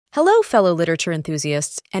Hello, fellow literature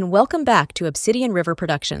enthusiasts, and welcome back to Obsidian River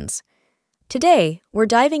Productions. Today, we're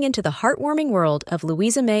diving into the heartwarming world of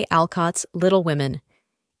Louisa May Alcott's Little Women.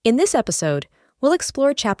 In this episode, we'll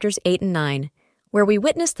explore chapters 8 and 9, where we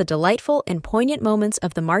witness the delightful and poignant moments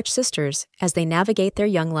of the March sisters as they navigate their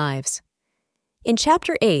young lives. In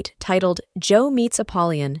chapter 8, titled Jo Meets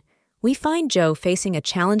Apollyon, we find Jo facing a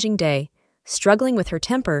challenging day, struggling with her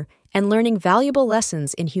temper and learning valuable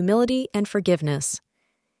lessons in humility and forgiveness.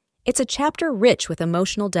 It's a chapter rich with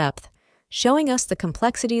emotional depth, showing us the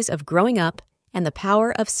complexities of growing up and the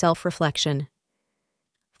power of self-reflection.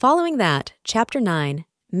 Following that, chapter 9,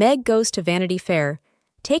 Meg Goes to Vanity Fair,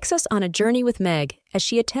 takes us on a journey with Meg as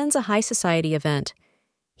she attends a high society event.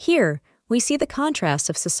 Here, we see the contrasts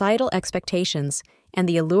of societal expectations and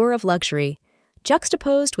the allure of luxury,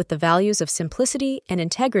 juxtaposed with the values of simplicity and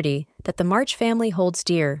integrity that the March family holds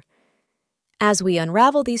dear. As we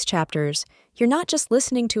unravel these chapters, you're not just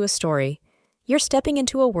listening to a story, you're stepping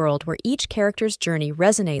into a world where each character's journey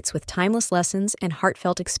resonates with timeless lessons and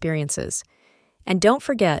heartfelt experiences. And don't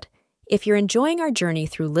forget, if you're enjoying our journey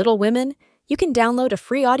through Little Women, you can download a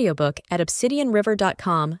free audiobook at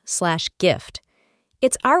obsidianriver.com/gift.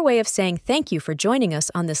 It's our way of saying thank you for joining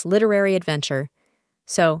us on this literary adventure.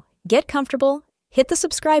 So, get comfortable, hit the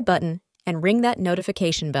subscribe button, and ring that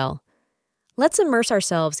notification bell. Let's immerse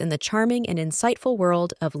ourselves in the charming and insightful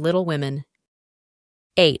world of Little Women.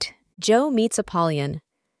 8. Jo Meets Apollyon.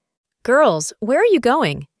 "Girls, where are you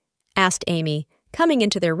going?" asked Amy, coming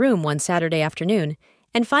into their room one Saturday afternoon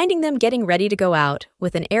and finding them getting ready to go out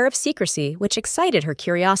with an air of secrecy which excited her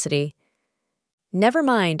curiosity. "Never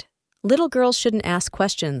mind. Little girls shouldn't ask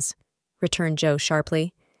questions," returned Jo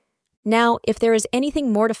sharply. "Now, if there is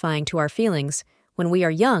anything mortifying to our feelings, when we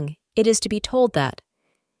are young, it is to be told that.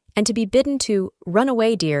 And to be bidden to 'run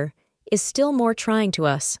away, dear,' is still more trying to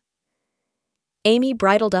us." Amy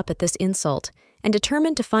bridled up at this insult and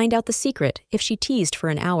determined to find out the secret if she teased for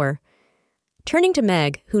an hour. Turning to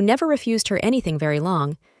Meg, who never refused her anything very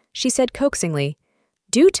long, she said coaxingly,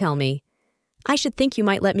 "Do tell me. I should think you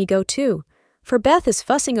might let me go too, for Beth is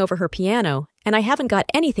fussing over her piano and I haven't got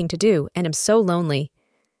anything to do and am so lonely."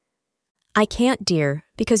 "I can't, dear,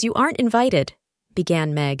 because you aren't invited,"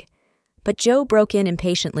 began Meg. But Jo broke in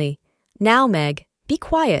impatiently. "Now, Meg, be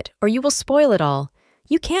quiet or you will spoil it all.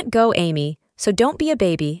 You can't go, Amy, so don't be a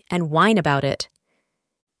baby and whine about it."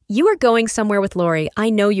 "You are going somewhere with Laurie,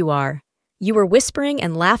 I know you are. You were whispering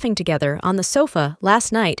and laughing together on the sofa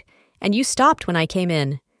last night, and you stopped when I came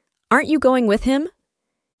in. Aren't you going with him?"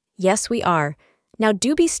 "Yes, we are. Now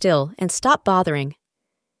do be still and stop bothering."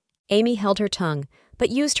 Amy held her tongue,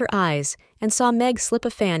 but used her eyes and saw Meg slip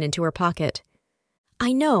a fan into her pocket.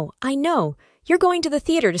 I know. You're going to the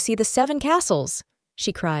theater to see The Seven Castles,"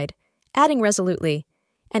 she cried, adding resolutely,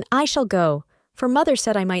 "And I shall go, for Mother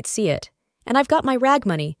said I might see it, and I've got my rag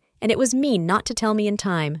money, and it was mean not to tell me in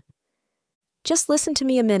time." "Just listen to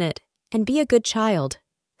me a minute, and be a good child,"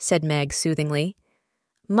 said Meg soothingly.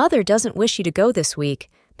 "Mother doesn't wish you to go this week,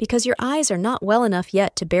 because your eyes are not well enough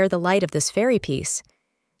yet to bear the light of this fairy piece.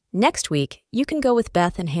 Next week, you can go with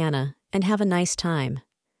Beth and Hannah, and have a nice time."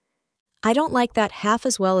 "I don't like that half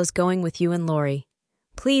as well as going with you and Laurie.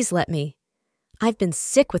 Please let me. I've been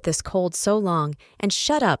sick with this cold so long, and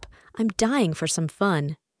shut up, I'm dying for some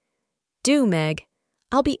fun." "Do, Meg.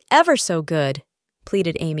 I'll be ever so good,"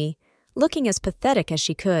 pleaded Amy, looking as pathetic as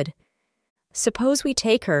she could. "Suppose we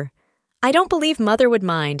take her. I don't believe Mother would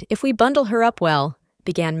mind if we bundle her up well,"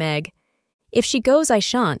 began Meg. "If she goes, I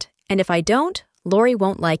shan't, and if I don't, Laurie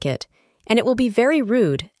won't like it. And it will be very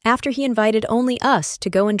rude after he invited only us to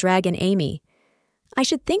go and drag in Amy. I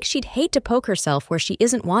should think she'd hate to poke herself where she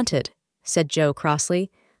isn't wanted," said Jo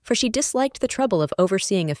crossly, for she disliked the trouble of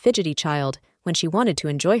overseeing a fidgety child when she wanted to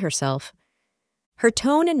enjoy herself. Her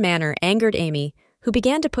tone and manner angered Amy, who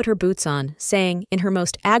began to put her boots on, saying, in her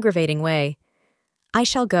most aggravating way, "I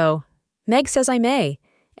shall go. Meg says I may,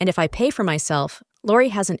 and if I pay for myself, Laurie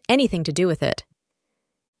hasn't anything to do with it."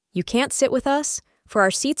 "You can't sit with us, for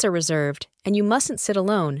our seats are reserved, and you mustn't sit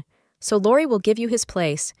alone, so Laurie will give you his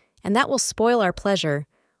place, and that will spoil our pleasure,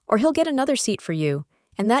 or he'll get another seat for you,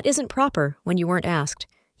 and that isn't proper when you weren't asked.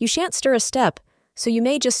 You shan't stir a step, so you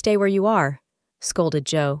may just stay where you are," scolded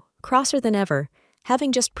Jo, crosser than ever,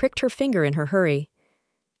 having just pricked her finger in her hurry.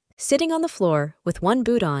 Sitting on the floor, with one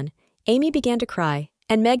boot on, Amy began to cry,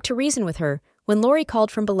 and Meg to reason with her, when Laurie called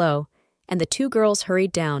from below, and the two girls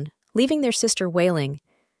hurried down, leaving their sister wailing.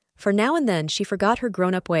 For now and then she forgot her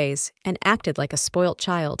grown-up ways and acted like a spoilt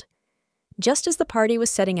child. Just as the party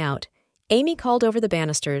was setting out, Amy called over the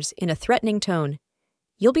banisters in a threatening tone,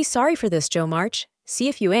 "You'll be sorry for this, Jo March. See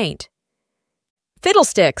if you ain't."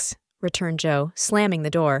 "Fiddlesticks!" returned Jo, slamming the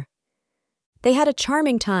door. They had a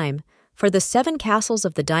charming time, for the 7 castles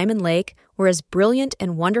of the Diamond Lake were as brilliant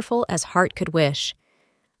and wonderful as heart could wish.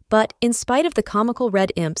 But in spite of the comical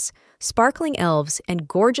red imps, sparkling elves, and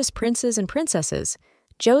gorgeous princes and princesses,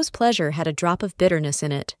 Jo's pleasure had a drop of bitterness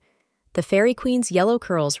in it. The Fairy Queen's yellow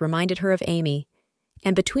curls reminded her of Amy,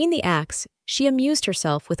 and between the acts, she amused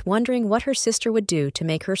herself with wondering what her sister would do to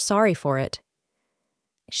make her sorry for it.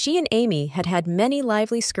 She and Amy had had many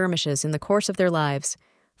lively skirmishes in the course of their lives,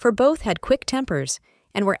 for both had quick tempers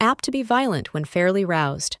and were apt to be violent when fairly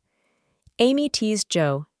roused. Amy teased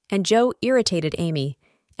Jo, and Jo irritated Amy,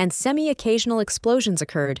 and semi-occasional explosions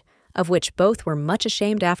occurred, of which both were much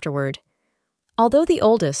ashamed afterward. Although the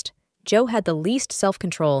oldest, Jo had the least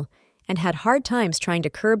self-control and had hard times trying to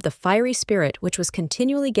curb the fiery spirit which was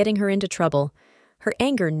continually getting her into trouble. Her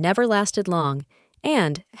anger never lasted long,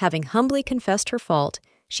 and, having humbly confessed her fault,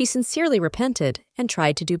 she sincerely repented and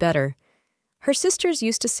tried to do better. Her sisters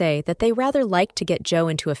used to say that they rather liked to get Jo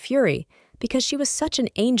into a fury because she was such an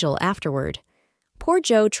angel afterward. Poor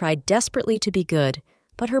Jo tried desperately to be good,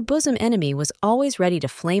 but her bosom enemy was always ready to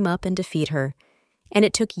flame up and defeat her, and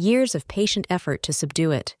it took years of patient effort to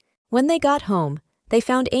subdue it. When they got home, they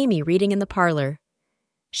found Amy reading in the parlor.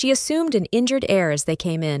 She assumed an injured air as they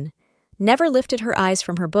came in, never lifted her eyes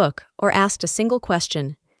from her book or asked a single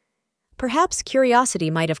question. Perhaps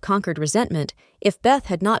curiosity might have conquered resentment if Beth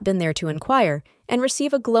had not been there to inquire and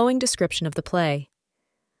receive a glowing description of the play.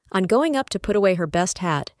 On going up to put away her best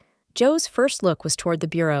hat, Jo's first look was toward the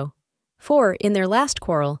bureau. For, in their last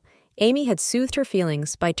quarrel, Amy had soothed her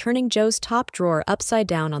feelings by turning Jo's top drawer upside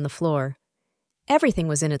down on the floor. Everything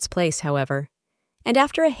was in its place, however, and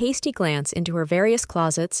after a hasty glance into her various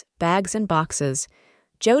closets, bags, and boxes,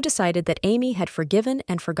 Jo decided that Amy had forgiven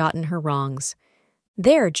and forgotten her wrongs.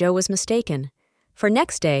 There Jo was mistaken, for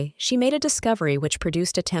next day she made a discovery which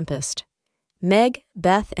produced a tempest. Meg,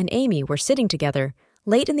 Beth, and Amy were sitting together,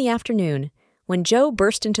 late in the afternoon, when Jo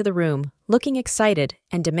burst into the room, looking excited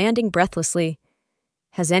and demanding breathlessly,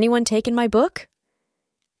 "Has anyone taken my book?"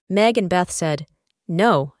 Meg and Beth said,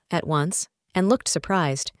 "No," at once, and looked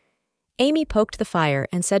surprised. Amy poked the fire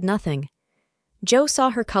and said nothing. Jo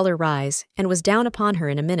saw her color rise and was down upon her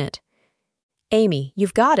in a minute. "Amy,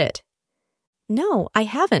 you've got it." "No, I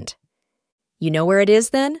haven't." "You know where it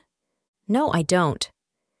is, then?" "No, I don't."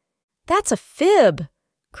 "That's a fib!"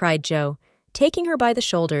 cried Jo, taking her by the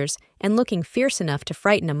shoulders and looking fierce enough to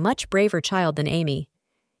frighten a much braver child than Amy.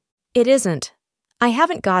 "It isn't. I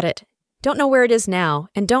haven't got it, don't know where it is now,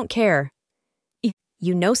 and don't care."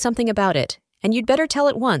 "You know something about it, and you'd better tell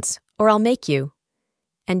at once, or I'll make you."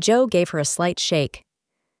 And Jo gave her a slight shake.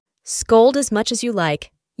 "Scold as much as you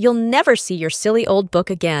like. You'll never see your silly old book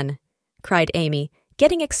again," cried Amy,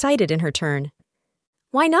 getting excited in her turn.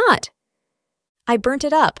 "Why not?" "I burnt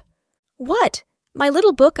it up." "What? My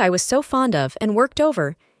little book I was so fond of and worked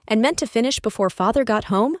over and meant to finish before Father got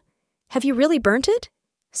home? Have you really burnt it?"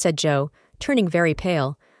 said Jo, turning very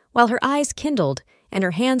pale, while her eyes kindled and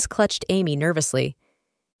her hands clutched Amy nervously.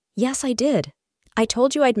 "Yes, I did. I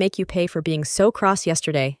told you I'd make you pay for being so cross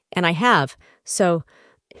yesterday, and I have, so—"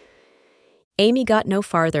 Amy got no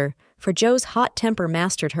farther, for Jo's hot temper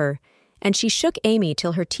mastered her, and she shook Amy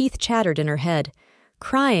till her teeth chattered in her head,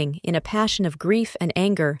 crying in a passion of grief and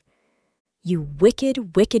anger, "You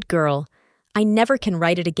wicked, wicked girl! I never can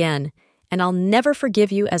write it again, and I'll never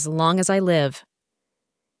forgive you as long as I live."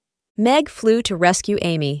 Meg flew to rescue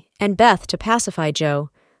Amy, and Beth to pacify Jo,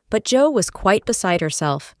 but Jo was quite beside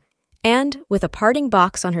herself, and, with a parting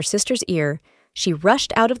box on her sister's ear, she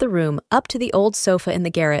rushed out of the room up to the old sofa in the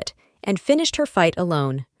garret, and finished her fight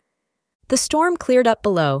alone. The storm cleared up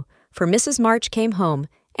below, for Mrs. March came home,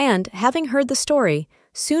 and, having heard the story,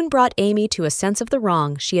 soon brought Amy to a sense of the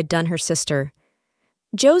wrong she had done her sister.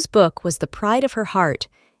 Jo's book was the pride of her heart,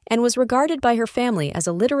 and was regarded by her family as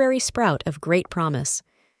a literary sprout of great promise.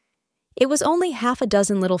 It was only half a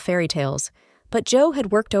dozen little fairy tales, but Jo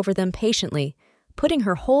had worked over them patiently, putting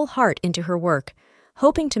her whole heart into her work,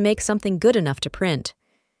 hoping to make something good enough to print.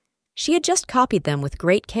 She had just copied them with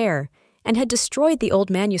great care, and had destroyed the old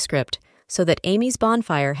manuscript, so that Amy's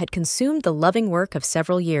bonfire had consumed the loving work of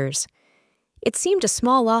several years. It seemed a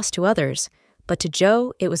small loss to others, but to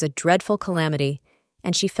Jo it was a dreadful calamity,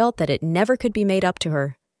 and she felt that it never could be made up to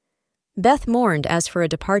her. Beth mourned as for a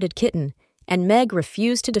departed kitten, and Meg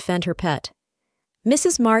refused to defend her pet.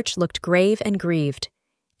 Mrs. March looked grave and grieved,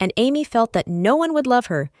 and Amy felt that no one would love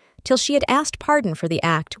her till she had asked pardon for the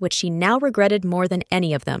act which she now regretted more than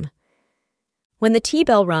any of them. When the tea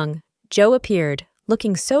bell rung, Jo appeared,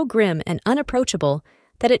 looking so grim and unapproachable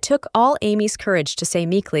that it took all Amy's courage to say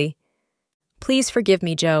meekly, "Please forgive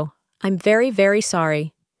me, Jo. I'm very, very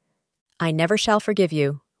sorry." "I never shall forgive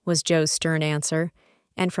you," was Joe's stern answer,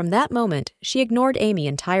 and from that moment she ignored Amy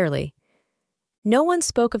entirely. No one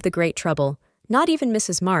spoke of the great trouble, not even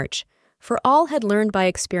Mrs. March, for all had learned by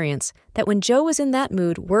experience that when Joe was in that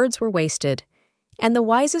mood words were wasted, and the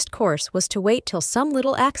wisest course was to wait till some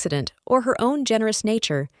little accident or her own generous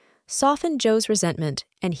nature softened Joe's resentment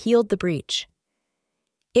and healed the breach.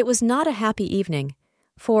 It was not a happy evening,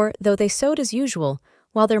 for, though they sewed as usual,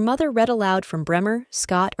 while their mother read aloud from Bremer,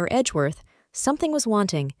 Scott, or Edgeworth, something was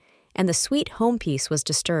wanting, and the sweet home peace was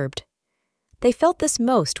disturbed. They felt this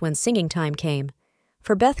most when singing time came.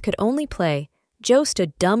 For Beth could only play, Joe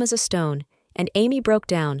stood dumb as a stone, and Amy broke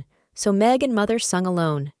down, so Meg and Mother sung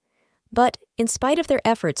alone. But, in spite of their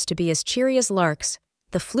efforts to be as cheery as larks,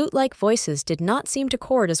 the flute-like voices did not seem to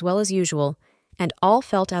chord as well as usual, and all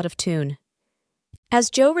felt out of tune. As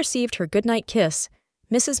Joe received her good-night kiss,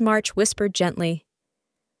 Mrs. March whispered gently,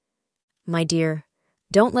 "My dear,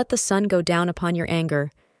 don't let the sun go down upon your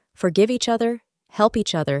anger. Forgive each other, help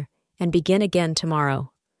each other, and begin again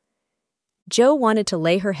tomorrow." Joe wanted to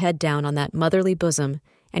lay her head down on that motherly bosom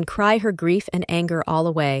and cry her grief and anger all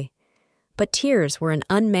away. But tears were an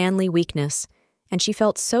unmanly weakness, and she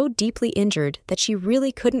felt so deeply injured that she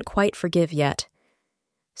really couldn't quite forgive yet.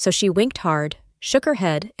 So she winked hard, shook her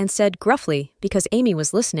head, and said gruffly, because Amy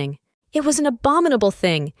was listening, "It was an abominable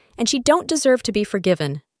thing, and she don't deserve to be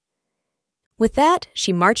forgiven." With that,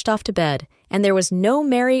 she marched off to bed, and there was no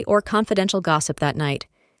merry or confidential gossip that night.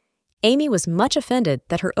 Amy was much offended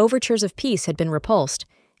that her overtures of peace had been repulsed,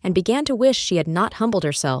 and began to wish she had not humbled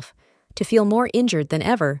herself, to feel more injured than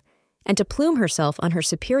ever, and to plume herself on her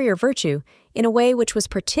superior virtue in a way which was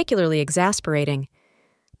particularly exasperating.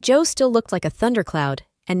 Joe still looked like a thundercloud,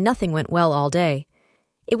 and nothing went well all day.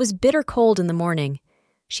 It was bitter cold in the morning.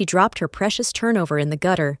 She dropped her precious turnover in the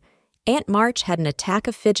gutter. Aunt March had an attack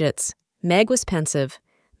of fidgets. Meg was pensive.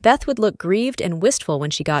 Beth would look grieved and wistful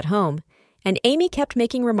when she got home, and Amy kept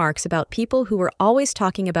making remarks about people who were always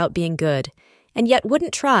talking about being good, and yet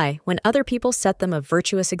wouldn't try when other people set them a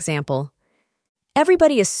virtuous example.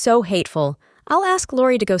 "Everybody is so hateful. I'll ask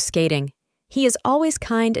Laurie to go skating. He is always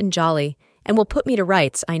kind and jolly, and will put me to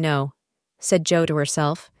rights, I know," said Joe to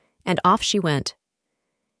herself, and off she went.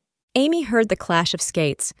 Amy heard the clash of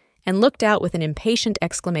skates, and looked out with an impatient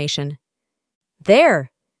exclamation.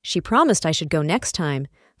 "There! She promised I should go next time,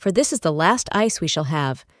 for this is the last ice we shall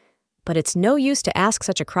have. But it's no use to ask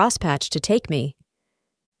such a crosspatch to take me."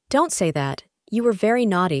 "Don't say that. You were very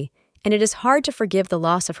naughty, and it is hard to forgive the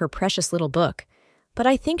loss of her precious little book. But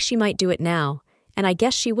I think she might do it now, and I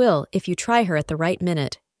guess she will if you try her at the right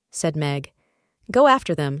minute," said Meg. "Go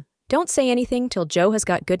after them. Don't say anything till Joe has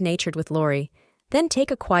got good-natured with Laurie. Then take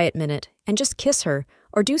a quiet minute, and just kiss her,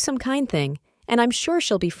 or do some kind thing, and I'm sure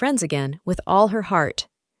she'll be friends again with all her heart."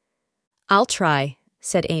 "I'll try,"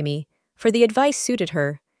 said Amy, for the advice suited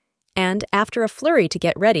her, and, after a flurry to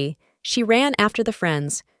get ready, she ran after the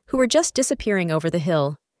friends, who were just disappearing over the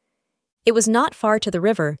hill. It was not far to the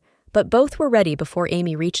river, but both were ready before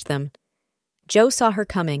Amy reached them. Joe saw her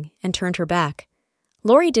coming and turned her back.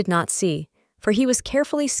 Laurie did not see, for he was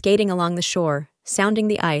carefully skating along the shore, sounding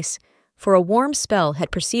the ice, for a warm spell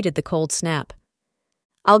had preceded the cold snap.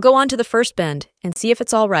 "I'll go on to the first bend and see if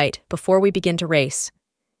it's all right before we begin to race,"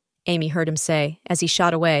 Amy heard him say as he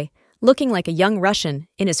shot away, looking like a young Russian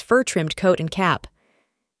in his fur-trimmed coat and cap.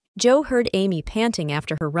 Joe heard Amy panting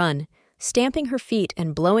after her run, stamping her feet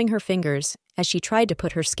and blowing her fingers as she tried to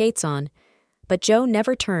put her skates on, but Joe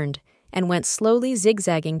never turned and went slowly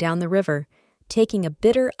zigzagging down the river, taking a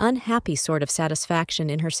bitter, unhappy sort of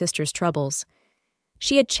satisfaction in her sister's troubles.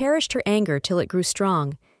 She had cherished her anger till it grew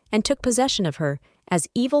strong, and took possession of her, as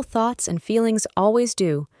evil thoughts and feelings always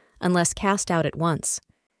do, unless cast out at once.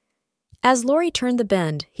 As Laurie turned the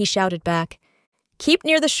bend, he shouted back, "Keep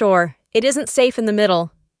near the shore. It isn't safe in the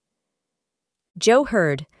middle." Joe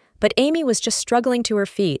heard, but Amy was just struggling to her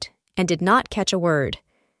feet, and did not catch a word.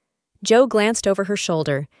 Joe glanced over her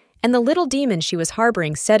shoulder, and the little demon she was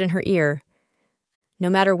harboring said in her ear, "No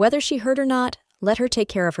matter whether she heard or not, let her take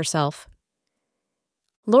care of herself."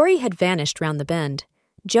 Laurie had vanished round the bend.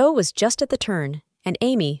 Joe was just at the turn, and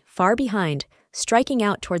Amy, far behind, striking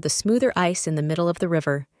out toward the smoother ice in the middle of the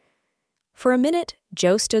river. For a minute,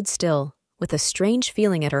 Joe stood still, with a strange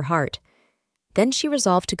feeling at her heart. Then she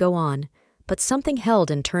resolved to go on, but something held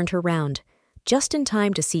and turned her round, just in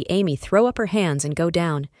time to see Amy throw up her hands and go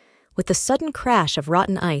down, with the sudden crash of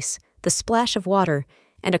rotten ice, the splash of water,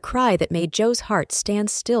 and a cry that made Joe's heart stand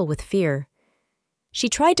still with fear. She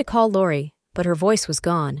tried to call Laurie, but her voice was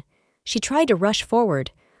gone. She tried to rush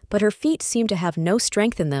forward, but her feet seemed to have no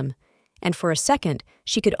strength in them, and for a second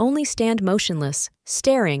she could only stand motionless,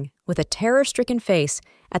 staring, with a terror-stricken face,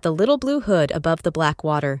 at the little blue hood above the black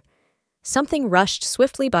water. Something rushed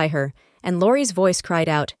swiftly by her, and Laurie's voice cried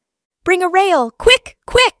out, "Bring a rail! Quick!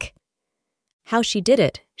 Quick!" How she did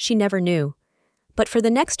it, she never knew. But for the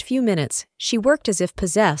next few minutes, she worked as if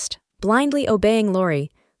possessed, blindly obeying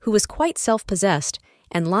Laurie, who was quite self-possessed,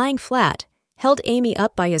 and lying flat, held Amy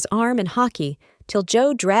up by his arm in hockey till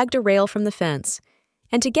Joe dragged a rail from the fence,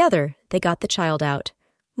 and together they got the child out,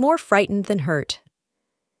 more frightened than hurt.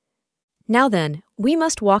 "Now then, we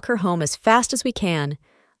must walk her home as fast as we can.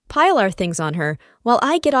 Pile our things on her while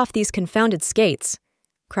I get off these confounded skates,"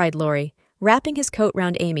 cried Laurie, wrapping his coat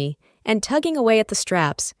round Amy and tugging away at the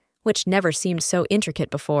straps, which never seemed so intricate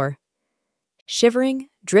before. Shivering,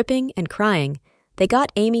 dripping, and crying, they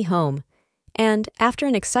got Amy home, and, after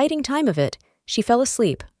an exciting time of it, she fell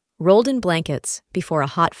asleep, rolled in blankets, before a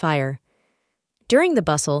hot fire. During the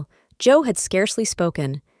bustle, Joe had scarcely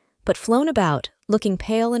spoken, but flown about, looking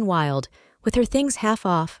pale and wild, with her things half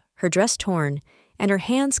off, her dress torn, and her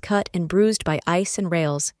hands cut and bruised by ice and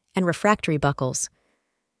rails and refractory buckles.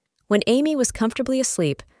 When Amy was comfortably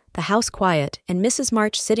asleep, the house quiet, and Mrs.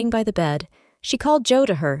 March sitting by the bed, she called Joe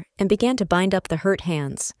to her and began to bind up the hurt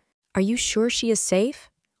hands. "Are you sure she is safe?"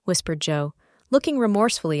 whispered Joe, looking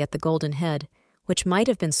remorsefully at the golden head, which might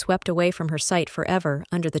have been swept away from her sight forever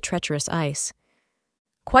under the treacherous ice.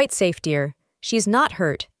 "Quite safe, dear. She is not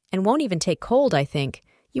hurt, and won't even take cold, I think.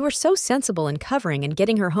 You were so sensible in covering and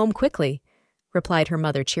getting her home quickly," replied her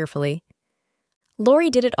mother cheerfully. "Laurie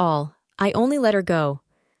did it all. I only let her go.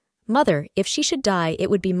 Mother, if she should die, it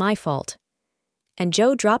would be my fault." And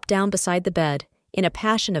Joe dropped down beside the bed, in a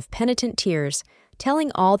passion of penitent tears,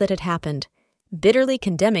 telling all that had happened, bitterly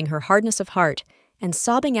condemning her hardness of heart, and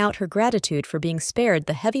sobbing out her gratitude for being spared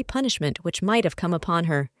the heavy punishment which might have come upon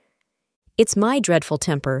her. "It's my dreadful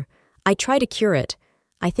temper. I try to cure it.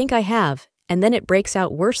 I think I have, and then it breaks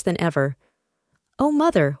out worse than ever. Oh,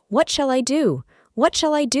 Mother, what shall I do? What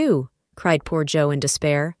shall I do?" cried poor Joe in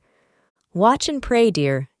despair. "Watch and pray,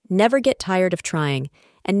 dear. Never get tired of trying,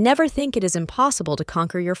 and never think it is impossible to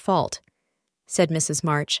conquer your fault," said Mrs.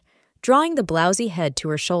 March, drawing the blousy head to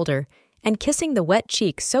her shoulder and kissing the wet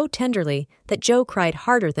cheek so tenderly that Joe cried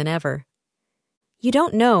harder than ever. "You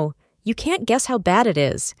don't know. You can't guess how bad it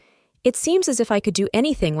is. It seems as if I could do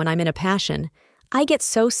anything when I'm in a passion. I get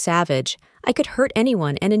so savage. I could hurt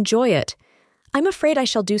anyone and enjoy it. I'm afraid I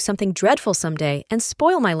shall do something dreadful someday and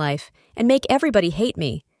spoil my life and make everybody hate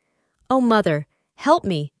me. Oh, Mother, help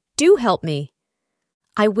me. Do help me."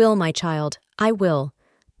 "I will, my child. I will.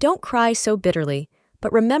 Don't cry so bitterly,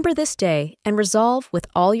 but remember this day and resolve with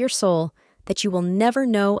all your soul that you will never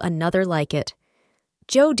know another like it.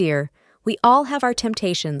 Joe, dear, we all have our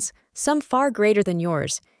temptations, some far greater than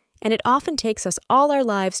yours, and it often takes us all our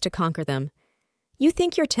lives to conquer them. You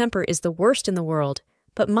think your temper is the worst in the world,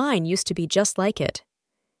 but mine used to be just like it."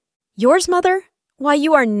 "Yours, Mother? Why,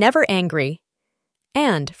 you are never angry."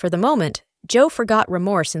 And, for the moment, Joe forgot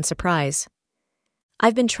remorse in surprise.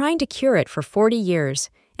 "I've been trying to cure it for 40 years,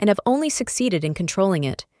 and have only succeeded in controlling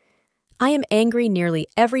it. I am angry nearly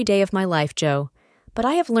every day of my life, Joe, but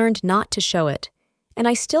I have learned not to show it, and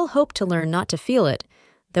I still hope to learn not to feel it,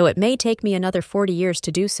 though it may take me another 40 years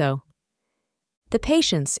to do so." The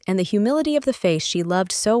patience and the humility of the face she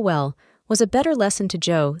loved so well was a better lesson to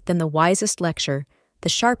Joe than the wisest lecture, the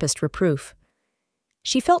sharpest reproof.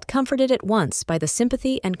 She felt comforted at once by the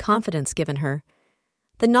sympathy and confidence given her.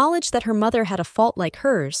 The knowledge that her mother had a fault like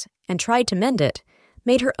hers, and tried to mend it,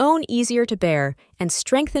 made her own easier to bear and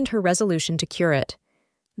strengthened her resolution to cure it,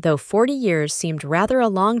 though 40 years seemed rather a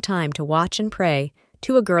long time to watch and pray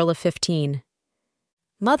to a girl of 15.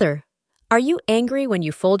 "Mother, are you angry when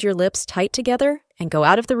you fold your lips tight together and go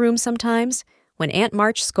out of the room sometimes, when Aunt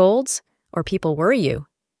March scolds, or people worry you?"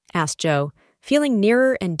 asked Joe, feeling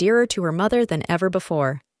nearer and dearer to her mother than ever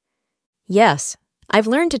before. "Yes, I've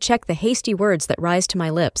learned to check the hasty words that rise to my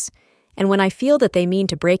lips, and when I feel that they mean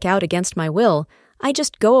to break out against my will, I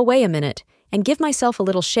just go away a minute and give myself a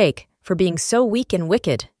little shake for being so weak and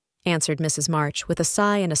wicked," answered Mrs. March with a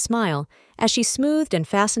sigh and a smile as she smoothed and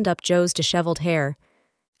fastened up Joe's disheveled hair.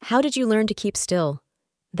 "How did you learn to keep still?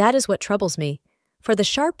 That is what troubles me, for the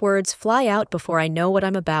sharp words fly out before I know what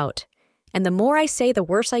I'm about, and the more I say the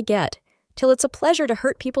worse I get, till it's a pleasure to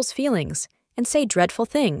hurt people's feelings and say dreadful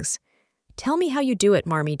things. Tell me how you do it,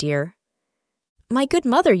 Marmee dear." "My good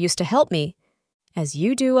mother used to help me." "As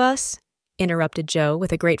you do us," interrupted Joe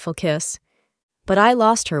with a grateful kiss. "But I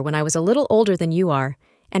lost her when I was a little older than you are,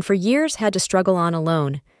 and for years had to struggle on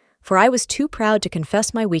alone, for I was too proud to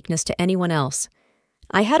confess my weakness to anyone else.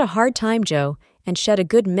 I had a hard time, Joe, and shed a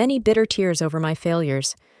good many bitter tears over my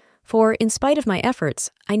failures, for, in spite of my efforts,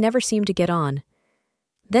 I never seemed to get on.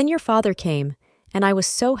 Then your father came, and I was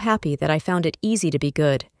so happy that I found it easy to be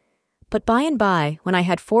good. But by and by, when I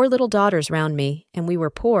had 4 little daughters round me, and we were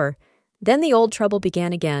poor, then the old trouble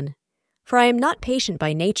began again. For I am not patient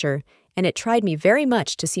by nature, and it tried me very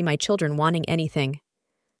much to see my children wanting anything.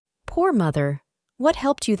 Poor mother! What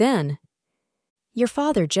helped you then? Your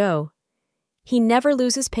father, Joe. He never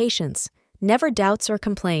loses patience, never doubts or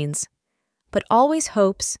complains, but always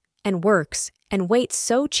hopes and works and waits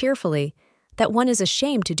so cheerfully that one is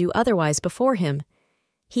ashamed to do otherwise before him.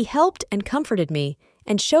 He helped and comforted me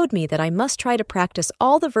and showed me that I must try to practice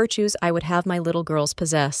all the virtues I would have my little girls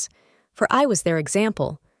possess, for I was their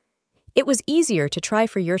example. It was easier to try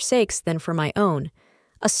for your sakes than for my own.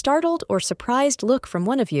 A startled or surprised look from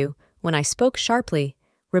one of you, when I spoke sharply,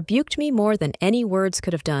 rebuked me more than any words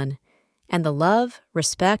could have done, and the love,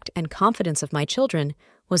 respect, and confidence of my children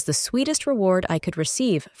was the sweetest reward I could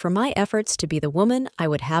receive for my efforts to be the woman I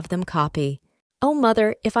would have them copy. Oh,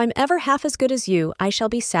 mother, if I'm ever half as good as you, I shall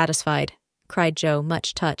be satisfied, cried Joe,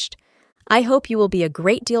 much touched. I hope you will be a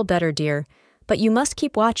great deal better, dear, but you must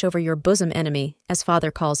keep watch over your bosom enemy, as father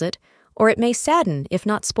calls it, or it may sadden, if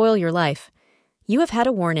not spoil your life. You have had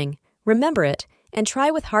a warning. Remember it, and try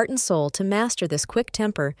with heart and soul to master this quick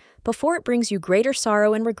temper before it brings you greater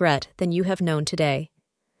sorrow and regret than you have known today.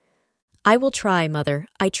 I will try, mother,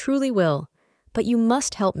 I truly will, but you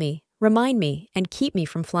must help me, remind me, and keep me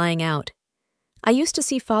from flying out. I used to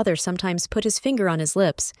see father sometimes put his finger on his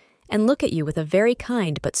lips and look at you with a very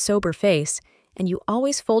kind but sober face, and you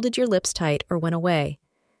always folded your lips tight or went away.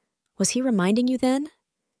 Was he reminding you then?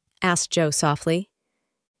 Asked Joe softly.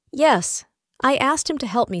 Yes, I asked him to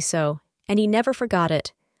help me so, and he never forgot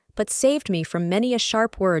it, but saved me from many a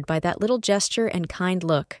sharp word by that little gesture and kind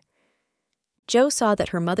look. Joe saw that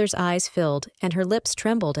her mother's eyes filled and her lips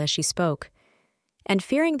trembled as she spoke, and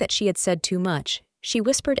fearing that she had said too much, she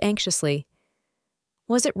whispered anxiously,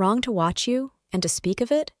 Was it wrong to watch you and to speak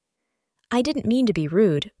of it? I didn't mean to be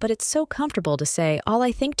rude, but it's so comfortable to say all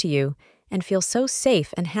I think to you and feel so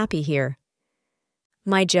safe and happy here.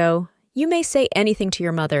 My Joe, you may say anything to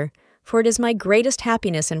your mother, for it is my greatest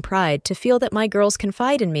happiness and pride to feel that my girls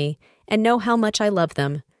confide in me and know how much I love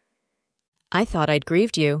them. I thought I'd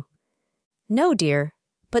grieved you. No, dear,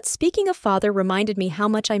 but speaking of father reminded me how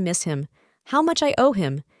much I miss him, how much I owe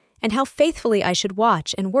him, and how faithfully I should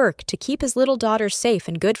watch and work to keep his little daughters safe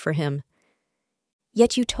and good for him.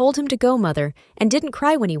 Yet you told him to go, mother, and didn't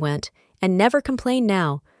cry when he went, and never complain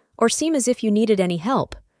now, or seem as if you needed any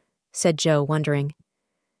help, said Joe, wondering.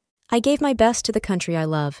 I gave my best to the country I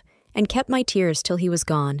love, and kept my tears till he was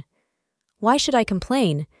gone. Why should I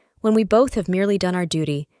complain, when we both have merely done our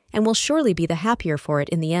duty, and will surely be the happier for it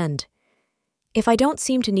in the end? If I don't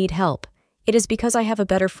seem to need help, it is because I have a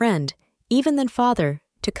better friend, even than father,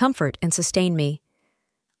 to comfort and sustain me.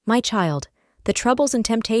 My child, the troubles and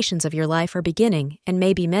temptations of your life are beginning, and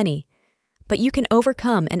may be many, but you can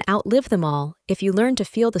overcome and outlive them all if you learn to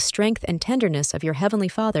feel the strength and tenderness of your heavenly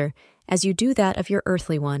Father as you do that of your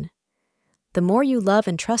earthly one. The more you love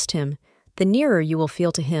and trust him, the nearer you will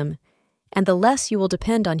feel to him, and the less you will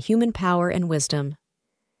depend on human power and wisdom.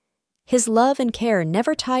 His love and care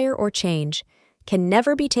never tire or change, can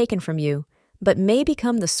never be taken from you, but may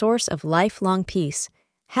become the source of lifelong peace,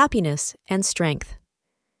 happiness, and strength.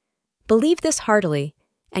 Believe this heartily,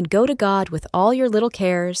 and go to God with all your little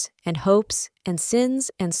cares and hopes and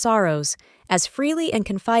sins and sorrows as freely and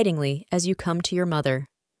confidingly as you come to your mother.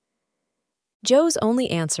 Joe's only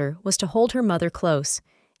answer was to hold her mother close,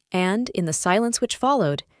 and, in the silence which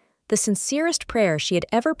followed, the sincerest prayer she had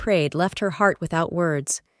ever prayed left her heart without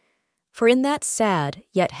words. For in that sad,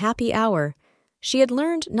 yet happy hour, she had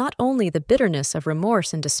learned not only the bitterness of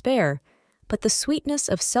remorse and despair, but the sweetness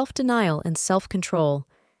of self-denial and self-control.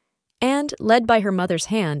 And, led by her mother's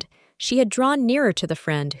hand, she had drawn nearer to the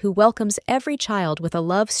friend who welcomes every child with a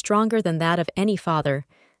love stronger than that of any father,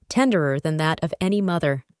 tenderer than that of any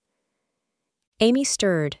mother. Amy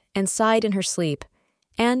stirred and sighed in her sleep,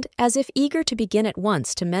 and, as if eager to begin at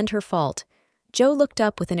once to mend her fault, Joe looked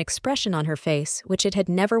up with an expression on her face which it had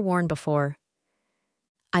never worn before.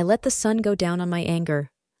 I let the sun go down on my anger.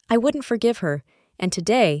 I wouldn't forgive her, and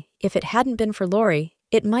today, if it hadn't been for Laurie,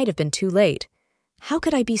 it might have been too late. How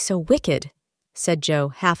could I be so wicked? Said Joe,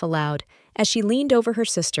 half aloud, as she leaned over her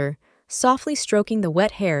sister, softly stroking the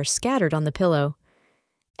wet hair scattered on the pillow.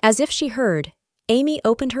 As if she heard, Amy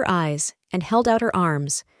opened her eyes and held out her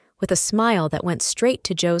arms, with a smile that went straight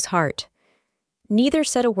to Joe's heart. Neither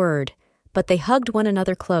said a word, but they hugged one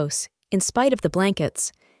another close, in spite of the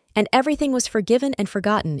blankets, and everything was forgiven and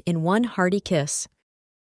forgotten in one hearty kiss.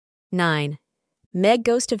 9. Meg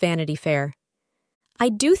goes to Vanity Fair. I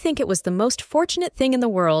do think it was the most fortunate thing in the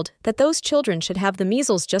world that those children should have the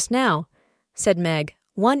measles just now, said Meg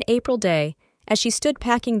one April day as she stood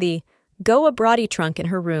packing the go-abroady trunk in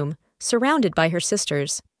her room, surrounded by her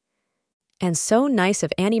sisters. And so nice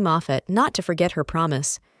of Annie Moffat not to forget her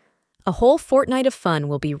promise. A whole fortnight of fun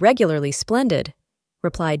will be regularly splendid,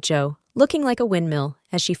 replied Jo, looking like a windmill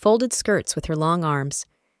as she folded skirts with her long arms.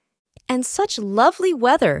 And such lovely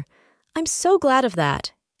weather! I'm so glad of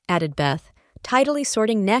that, added Beth, tidily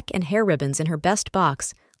sorting neck and hair ribbons in her best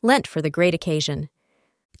box, lent for the great occasion.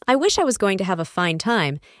 I wish I was going to have a fine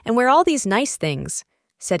time and wear all these nice things,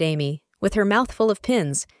 said Amy, with her mouth full of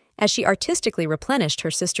pins, as she artistically replenished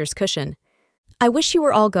her sister's cushion. I wish you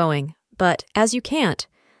were all going, but, as you can't,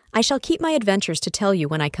 I shall keep my adventures to tell you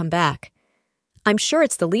when I come back. I'm sure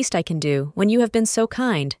it's the least I can do when you have been so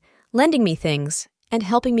kind, lending me things and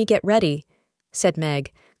helping me get ready, said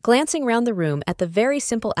Meg, glancing round the room at the very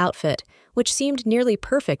simple outfit, which seemed nearly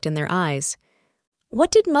perfect in their eyes.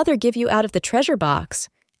 What did Mother give you out of the treasure box?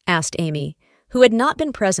 Asked Amy, who had not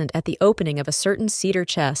been present at the opening of a certain cedar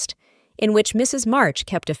chest, in which Mrs. March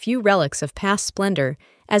kept a few relics of past splendor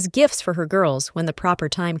as gifts for her girls when the proper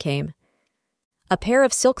time came. A pair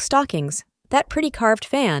of silk stockings, that pretty carved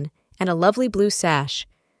fan, and a lovely blue sash.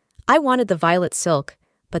 I wanted the violet silk,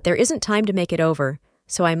 but there isn't time to make it over,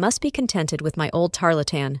 so I must be contented with my old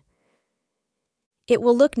tarlatan. It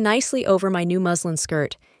will look nicely over my new muslin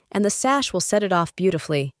skirt, and the sash will set it off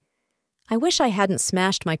beautifully. I wish I hadn't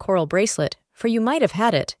smashed my coral bracelet, for you might have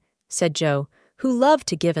had it, said Jo, who loved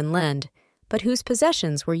to give and lend, but whose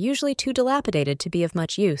possessions were usually too dilapidated to be of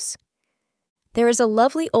much use. There is a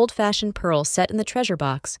lovely old-fashioned pearl set in the treasure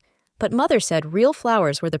box, but Mother said real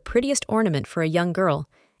flowers were the prettiest ornament for a young girl,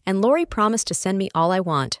 and Laurie promised to send me all I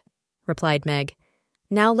want, replied Meg.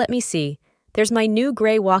 Now let me see. There's my new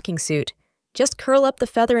gray walking suit. Just curl up the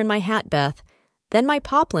feather in my hat, Beth. Then my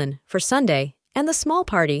poplin, for Sunday, and the small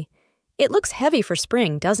party. It looks heavy for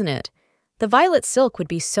spring, doesn't it? The violet silk would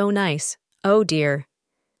be so nice. Oh, dear.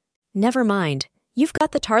 Never mind. You've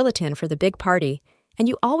got the tarlatan for the big party, and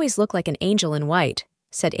you always look like an angel in white,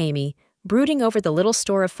 said Amy, brooding over the little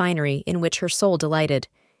store of finery in which her soul delighted.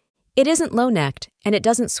 It isn't low-necked, and it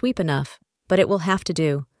doesn't sweep enough, but it will have to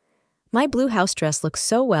do. My blue house dress looks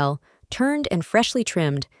so well, turned and freshly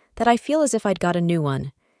trimmed, that I feel as if I'd got a new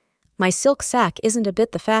one. My silk sack isn't a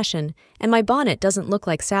bit the fashion, and my bonnet doesn't look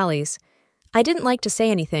like Sally's. I didn't like to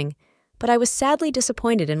say anything, but I was sadly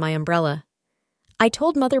disappointed in my umbrella. I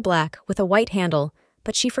told Mother Black with a white handle,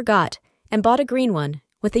 but she forgot, and bought a green one,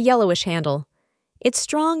 with a yellowish handle. It's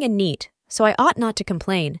strong and neat, so I ought not to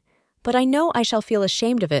complain, but I know I shall feel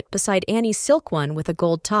ashamed of it beside Annie's silk one with a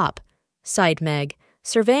gold top, sighed Meg,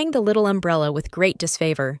 surveying the little umbrella with great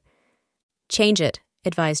disfavor. Change it,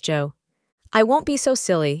 advised Jo. I won't be so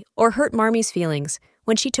silly, or hurt Marmie's feelings,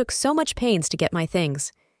 when she took so much pains to get my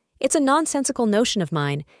things. It's a nonsensical notion of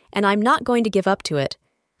mine, and I'm not going to give up to it.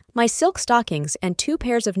 My silk stockings and 2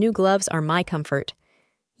 pairs of new gloves are my comfort.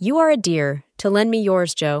 You are a dear, to lend me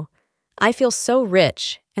yours, Jo. I feel so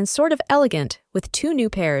rich, and sort of elegant, with 2 new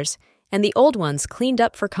pairs, and the old ones cleaned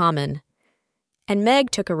up for common. And Meg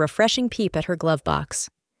took a refreshing peep at her glove box.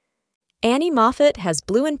 Annie Moffat has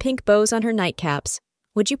blue and pink bows on her nightcaps.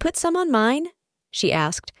 Would you put some on mine? She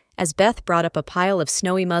asked, as Beth brought up a pile of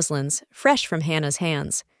snowy muslins, fresh from Hannah's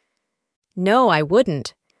hands. No, I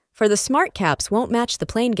wouldn't, for the smart caps won't match the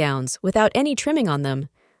plain gowns without any trimming on them.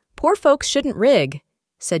 Poor folks shouldn't rig,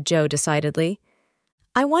 said Jo decidedly.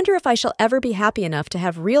 I wonder if I shall ever be happy enough to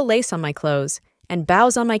have real lace on my clothes and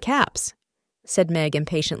bows on my caps, said Meg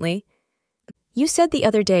impatiently. You said the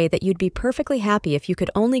other day that you'd be perfectly happy if you could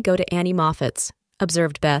only go to Annie Moffat's,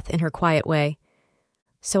 observed Beth in her quiet way.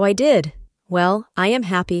 So I did. Well, I am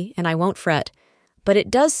happy and I won't fret, but it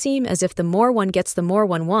does seem as if the more one gets the more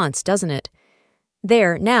one wants, doesn't it?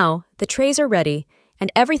 There, now, the trays are ready,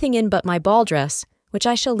 and everything in but my ball dress, which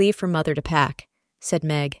I shall leave for Mother to pack, said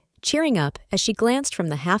Meg, cheering up as she glanced from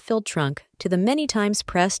the half-filled trunk to the many times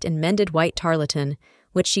pressed and mended white tarlatan,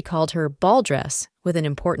 which she called her ball dress with an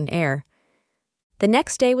important air. The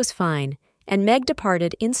next day was fine, and Meg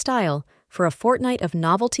departed in style for a fortnight of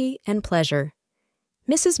novelty and pleasure.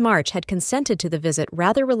 Mrs. March had consented to the visit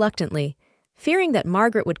rather reluctantly, fearing that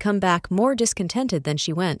Margaret would come back more discontented than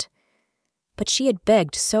she went. But she had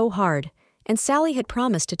begged so hard, and Sally had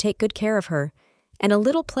promised to take good care of her, and a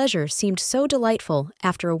little pleasure seemed so delightful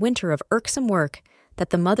after a winter of irksome work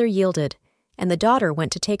that the mother yielded, and the daughter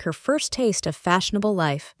went to take her first taste of fashionable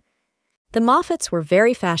life. The Moffats were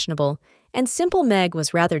very fashionable, and simple Meg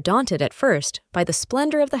was rather daunted at first by the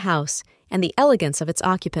splendor of the house and the elegance of its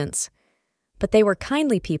occupants. But they were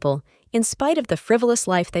kindly people, in spite of the frivolous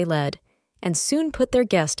life they led, and soon put their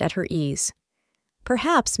guest at her ease.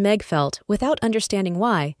 Perhaps Meg felt, without understanding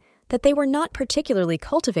why, that they were not particularly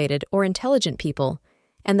cultivated or intelligent people,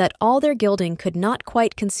 and that all their gilding could not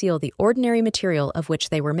quite conceal the ordinary material of which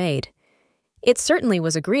they were made. It certainly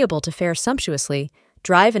was agreeable to fare sumptuously,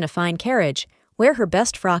 drive in a fine carriage, wear her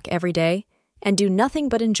best frock every day, and do nothing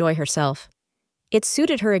but enjoy herself. It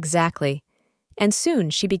suited her exactly, and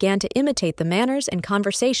soon she began to imitate the manners and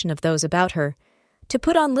conversation of those about her, to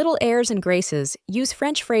put on little airs and graces, use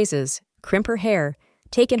French phrases, crimp her hair,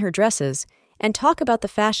 take in her dresses, and talk about the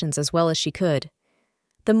fashions as well as she could.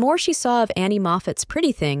 The more she saw of Annie Moffat's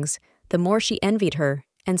pretty things, the more she envied her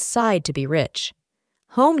and sighed to be rich.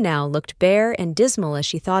 Home now looked bare and dismal as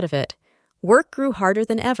she thought of it. Work grew harder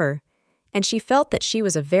than ever, and she felt that she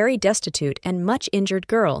was a very destitute and much injured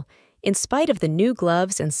girl, in spite of the new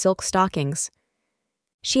gloves and silk stockings.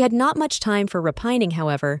 She had not much time for repining,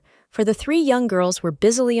 however, for the 3 young girls were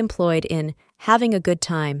busily employed in having a good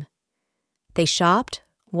time. They shopped,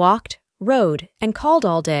 walked, rode, and called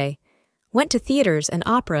all day, went to theaters and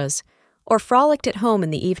operas, or frolicked at home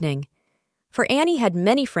in the evening. For Annie had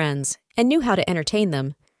many friends and knew how to entertain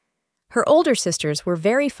them. Her older sisters were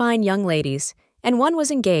very fine young ladies, and one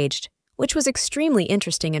was engaged, which was extremely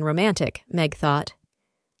interesting and romantic, Meg thought.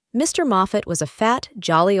 Mr. Moffat was a fat,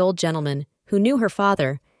 jolly old gentleman who knew her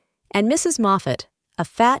father, and Mrs. Moffat, a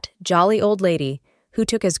fat, jolly old lady who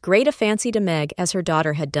took as great a fancy to Meg as her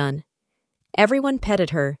daughter had done. Everyone petted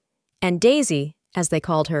her, and Daisy, as they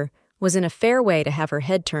called her, was in a fair way to have her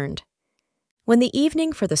head turned. When the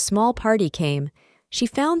evening for the small party came, she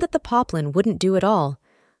found that the poplin wouldn't do at all,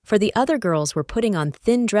 for the other girls were putting on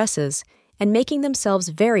thin dresses and making themselves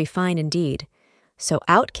very fine indeed. So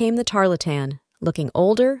out came the tarlatan, looking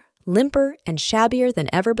older, limper, and shabbier than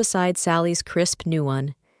ever beside Sally's crisp new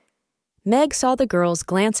one. Meg saw the girls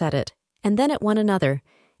glance at it, and then at one another,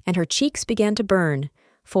 and her cheeks began to burn,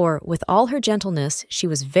 for, with all her gentleness, she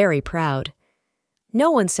was very proud. No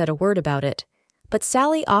one said a word about it, but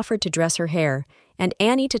Sally offered to dress her hair, and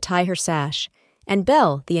Annie to tie her sash, and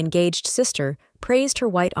Belle, the engaged sister, praised her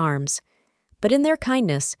white arms. But in their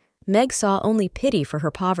kindness, Meg saw only pity for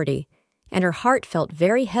her poverty, and her heart felt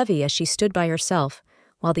very heavy as she stood by herself,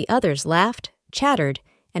 while the others laughed, chattered,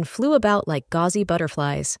 and flew about like gauzy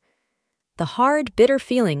butterflies. The hard, bitter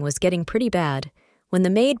feeling was getting pretty bad, when the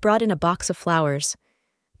maid brought in a box of flowers.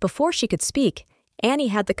 Before she could speak, Annie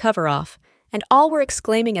had the cover off, and all were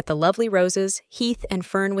exclaiming at the lovely roses, heath, and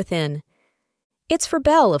fern within. "It's for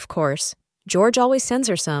Belle, of course. George always sends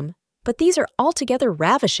her some, but these are altogether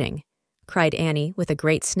ravishing," cried Annie with a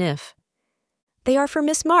great sniff. "They are for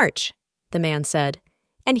Miss March," the man said.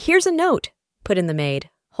 "And here's a note," put in the maid,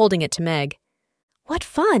 holding it to Meg. "What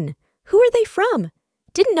fun! Who are they from?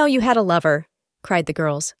 Didn't know you had a lover," cried the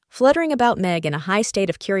girls, fluttering about Meg in a high state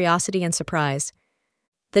of curiosity and surprise.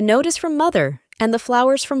 "The note is from Mother, and the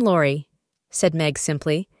flowers from Laurie," said Meg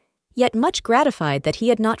simply, yet much gratified that he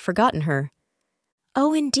had not forgotten her.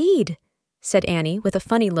 "Oh, indeed," said Annie with a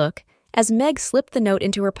funny look, as Meg slipped the note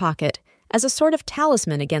into her pocket as a sort of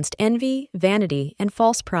talisman against envy, vanity, and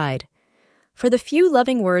false pride. For the few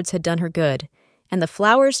loving words had done her good, and the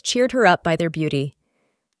flowers cheered her up by their beauty.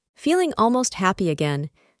 Feeling almost happy again,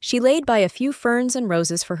 she laid by a few ferns and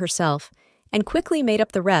roses for herself, and quickly made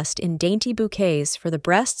up the rest in dainty bouquets for the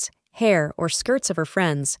breasts, hair, or skirts of her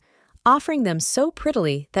friends, offering them so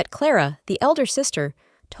prettily that Clara, the elder sister,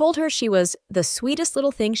 told her she was the sweetest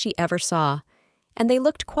little thing she ever saw, and they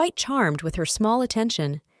looked quite charmed with her small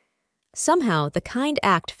attention. Somehow the kind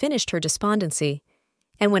act finished her despondency,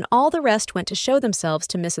 and when all the rest went to show themselves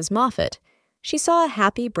to Mrs. Moffat, she saw a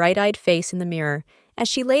happy, bright-eyed face in the mirror as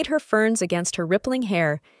she laid her ferns against her rippling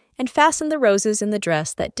hair and fastened the roses in the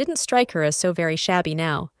dress that didn't strike her as so very shabby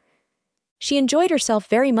now. She enjoyed herself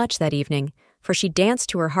very much that evening, for she danced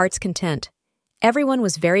to her heart's content. Everyone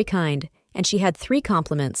was very kind, and she had 3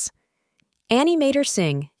 compliments. Annie made her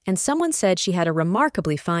sing, and someone said she had a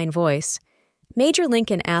remarkably fine voice. Major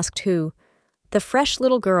Lincoln asked who the fresh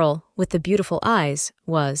little girl with the beautiful eyes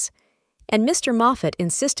was, and Mr. Moffat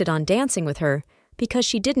insisted on dancing with her because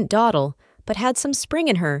she didn't dawdle, but had some spring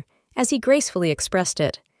in her, as he gracefully expressed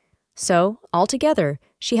it. So, altogether,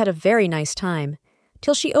 she had a very nice time,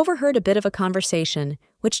 till she overheard a bit of a conversation,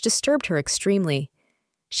 which disturbed her extremely.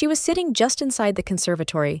 She was sitting just inside the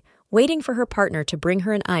conservatory, waiting for her partner to bring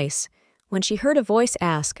her an ice, when she heard a voice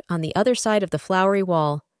ask, on the other side of the flowery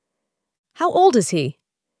wall, "How old is he?"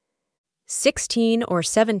 16 or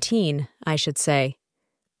 17, I should say,"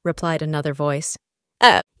 replied another voice.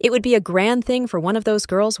 It would be a grand thing for one of those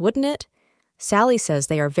girls, wouldn't it? Sally says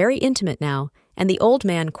they are very intimate now, and the old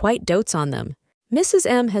man quite dotes on them. Mrs.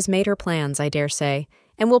 M. has made her plans, I dare say,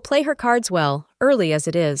 and we'll play her cards well, early as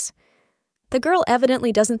it is." "The girl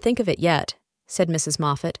evidently doesn't think of it yet," said Mrs.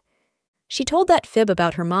 Moffat. She told that fib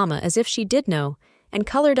about her mamma as if she did know, and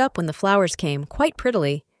colored up when the flowers came, quite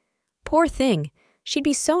prettily. "Poor thing, she'd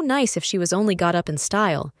be so nice if she was only got up in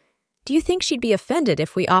style. Do you think she'd be offended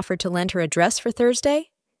if we offered to lend her a dress for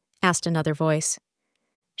Thursday?" asked another voice.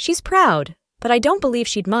 "She's proud, but I don't believe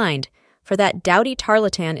she'd mind, for that dowdy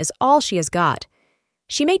tarlatan is all she has got.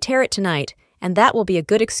 She may tear it tonight, and that will be a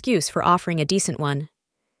good excuse for offering a decent one."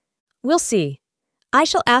 "We'll see. I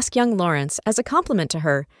shall ask young Lawrence as a compliment to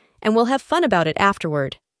her, and we'll have fun about it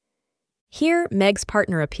afterward." Here Meg's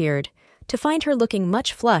partner appeared, to find her looking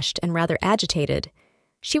much flushed and rather agitated.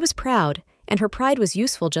 She was proud, and her pride was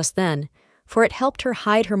useful just then, for it helped her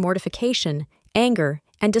hide her mortification, anger,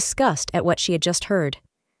 and disgust at what she had just heard.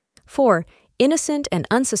 For, innocent and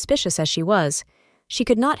unsuspicious as she was, she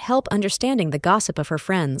could not help understanding the gossip of her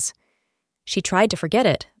friends. She tried to forget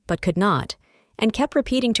it, but could not, and kept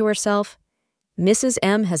repeating to herself, "Mrs.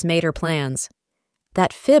 M. has made her plans."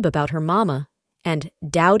 That fib about her mamma, and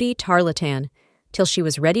dowdy tarlatan, till she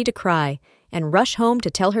was ready to cry and rush home to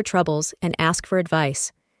tell her troubles and ask for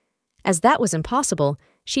advice. As that was impossible,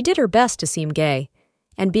 she did her best to seem gay,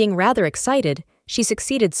 and being rather excited, she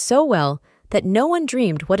succeeded so well that no one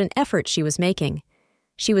dreamed what an effort she was making.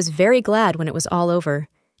 She was very glad when it was all over,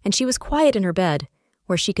 and she was quiet in her bed,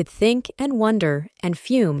 where she could think and wonder and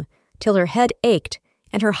fume till her head ached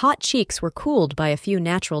and her hot cheeks were cooled by a few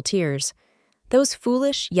natural tears. Those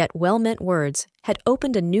foolish yet well-meant words had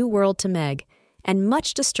opened a new world to Meg, and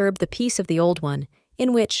much disturbed the peace of the old one,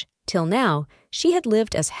 in which, till now, she had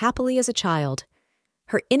lived as happily as a child.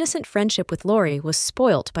 Her innocent friendship with Laurie was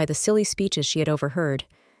spoilt by the silly speeches she had overheard.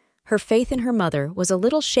 Her faith in her mother was a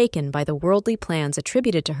little shaken by the worldly plans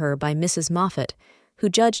attributed to her by Mrs. Moffat, who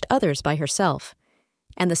judged others by herself,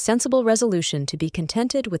 and the sensible resolution to be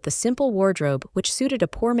contented with the simple wardrobe which suited a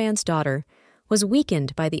poor man's daughter was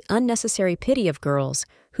weakened by the unnecessary pity of girls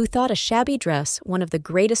who thought a shabby dress one of the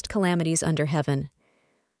greatest calamities under heaven.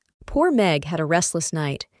 Poor Meg had a restless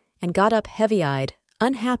night, and got up heavy-eyed,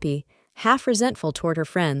 unhappy, half resentful toward her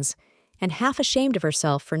friends, and half ashamed of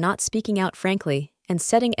herself for not speaking out frankly and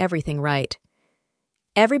setting everything right.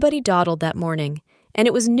 Everybody dawdled that morning, and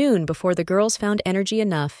it was noon before the girls found energy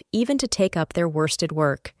enough even to take up their worsted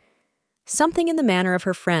work. Something in the manner of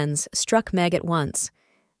her friends struck Meg at once.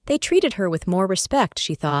 They treated her with more respect,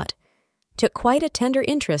 she thought, took quite a tender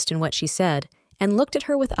interest in what she said, and looked at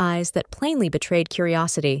her with eyes that plainly betrayed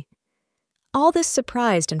curiosity. All this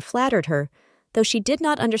surprised and flattered her, though she did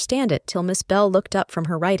not understand it till Miss Bell looked up from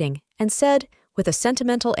her writing and said, with a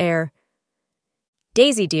sentimental air,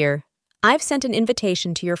 "Daisy, dear, I've sent an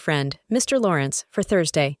invitation to your friend, Mr. Lawrence, for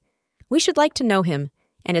Thursday. We should like to know him,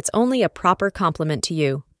 and it's only a proper compliment to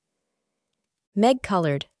you." Meg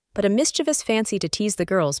colored, but a mischievous fancy to tease the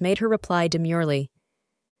girls made her reply demurely,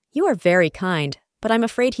 "You are very kind, but I'm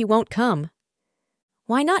afraid he won't come."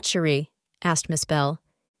 "Why not, Cherie?" asked Miss Bell.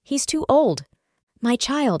 "He's too old." "My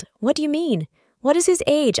child, what do you mean? What is his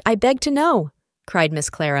age? I beg to know," cried Miss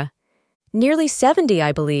Clara. "Nearly 70,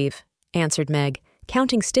 I believe," answered Meg,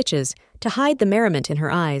 counting stitches to hide the merriment in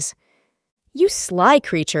her eyes. "You sly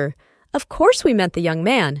creature! Of course we meant the young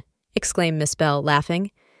man," exclaimed Miss Bell,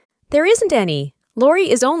 laughing. "There isn't any. Laurie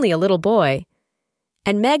is only a little boy."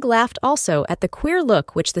 And Meg laughed also at the queer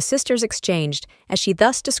look which the sisters exchanged as she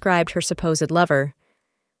thus described her supposed lover.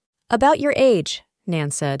 "About your age,"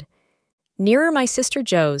 Nan said. "Nearer my sister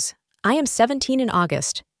Jo's. I am 17 in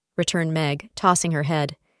August," returned Meg, tossing her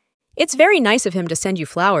head. "It's very nice of him to send you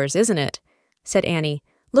flowers, isn't it?" said Annie,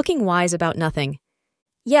 looking wise about nothing.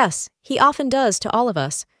 "Yes, he often does to all of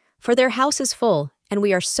us, for their house is full, and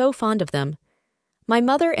we are so fond of them. My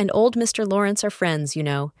mother and old Mr. Lawrence are friends, you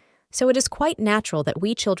know, so it is quite natural that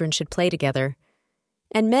we children should play together."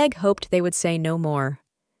 And Meg hoped they would say no more.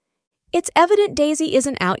 "It's evident Daisy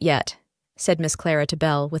isn't out yet," said Miss Clara to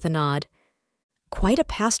Belle with a nod. "Quite a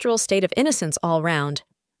pastoral state of innocence all round,"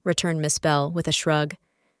 returned Miss Bell with a shrug.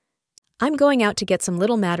 "I'm going out to get some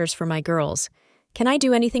little matters for my girls. Can I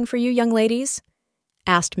do anything for you, young ladies?"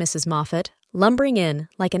 asked Mrs. Moffat, lumbering in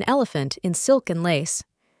like an elephant in silk and lace.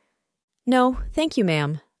 "No, thank you,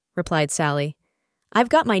 ma'am," replied Sally. "I've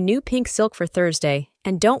got my new pink silk for Thursday,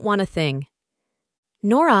 and don't want a thing."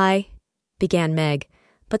 "Nor I," began Meg,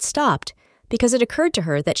 but stopped, because it occurred to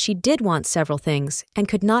her that she did want several things, and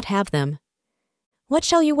could not have them. "What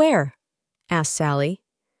shall you wear?" asked Sally.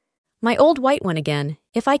 "My old white one again,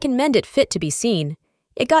 if I can mend it fit to be seen.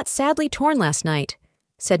 It got sadly torn last night,"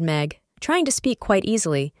 said Meg, trying to speak quite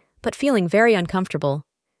easily, but feeling very uncomfortable.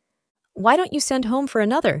 "Why don't you send home for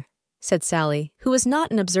another?" said Sally, who was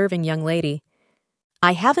not an observing young lady.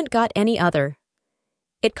 I haven't got any other."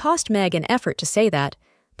 It cost Meg an effort to say that,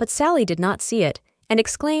 but Sally did not see it and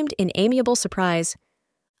exclaimed in amiable surprise,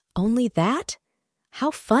 "Only that?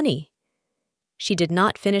 How funny." She did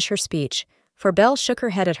not finish her speech, for Belle shook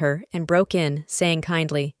her head at her and broke in, saying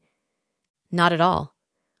kindly, "Not at all.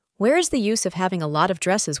 Where is the use of having a lot of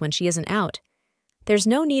dresses when she isn't out? There's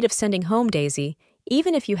no need of sending home, Daisy,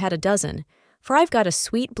 even if you had a dozen, for I've got a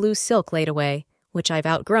sweet blue silk laid away, which I've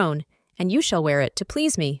outgrown, and you shall wear it to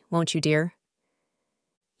please me, won't you, dear?"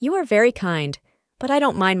 "You are very kind, but I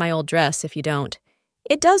don't mind my old dress if you don't.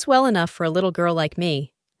 It does well enough for a little girl like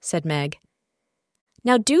me," said Meg.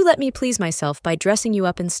 "Now do let me please myself by dressing you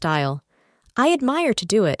up in style. I admire to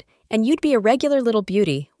do it, and you'd be a regular little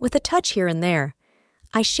beauty, with a touch here and there.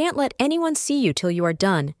 I shan't let anyone see you till you are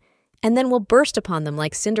done, and then we'll burst upon them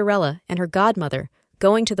like Cinderella and her godmother,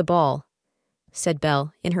 going to the ball," said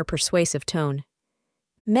Belle in her persuasive tone.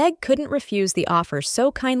 Meg couldn't refuse the offer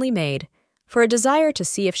so kindly made, for a desire to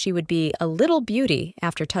see if she would be a little beauty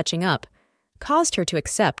after touching up caused her to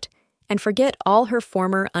accept and forget all her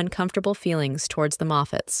former uncomfortable feelings towards the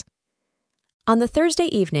Moffats. On the Thursday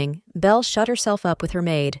evening, Belle shut herself up with her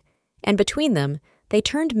maid, and between them, they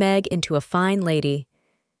turned Meg into a fine lady.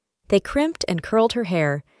 They crimped and curled her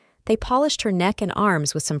hair, they polished her neck and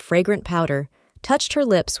arms with some fragrant powder, touched her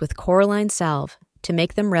lips with coralline salve to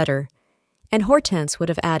make them redder, and Hortense would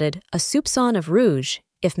have added a soupçon of rouge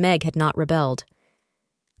if Meg had not rebelled.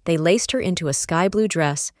 They laced her into a sky-blue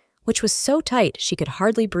dress, which was so tight she could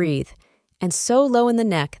hardly breathe, and so low in the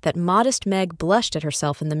neck that modest Meg blushed at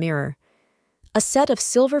herself in the mirror. A set of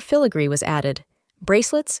silver filigree was added,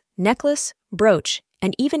 bracelets, necklace, brooch,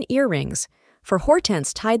 and even earrings, for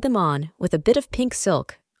Hortense tied them on with a bit of pink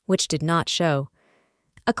silk, which did not show.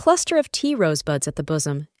 A cluster of tea rosebuds at the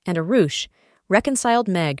bosom and a ruche reconciled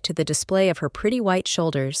Meg to the display of her pretty white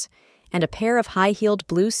shoulders, and a pair of high-heeled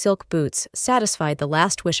blue silk boots satisfied the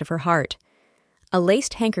last wish of her heart. A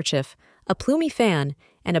laced handkerchief, a plumy fan,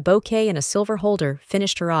 and a bouquet in a silver holder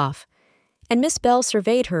finished her off, and Miss Belle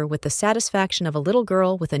surveyed her with the satisfaction of a little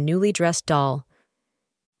girl with a newly dressed doll.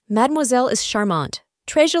 "Mademoiselle is charmante,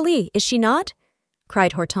 très jolie, is she not?"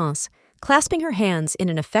 cried Hortense, clasping her hands in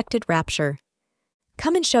an affected rapture.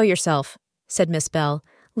 "Come and show yourself," said Miss Belle,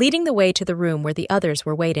 leading the way to the room where the others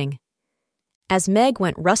were waiting. As Meg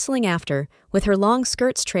went rustling after, with her long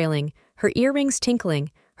skirts trailing, her earrings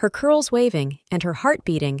tinkling, her curls waving, and her heart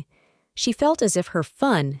beating, she felt as if her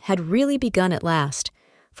fun had really begun at last,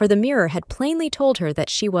 for the mirror had plainly told her that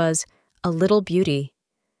she was a little beauty.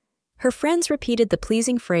 Her friends repeated the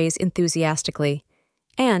pleasing phrase enthusiastically,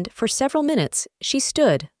 and for several minutes she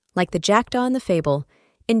stood, like the jackdaw in the fable,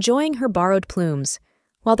 enjoying her borrowed plumes,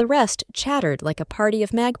 while the rest chattered like a party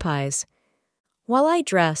of magpies. "While I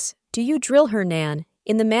dress, do you drill her, Nan,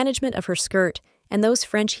 in the management of her skirt and those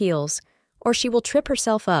French heels, or she will trip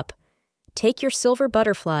herself up. Take your silver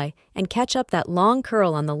butterfly and catch up that long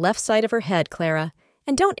curl on the left side of her head, Clara,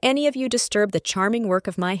 and don't any of you disturb the charming work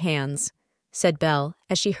of my hands," said Belle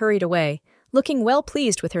as she hurried away, looking well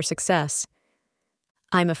pleased with her success.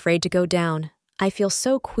 "I'm afraid to go down. I feel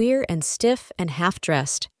so queer and stiff and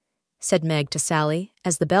half-dressed," said Meg to Sally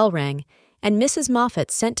as the bell rang, and Mrs. Moffat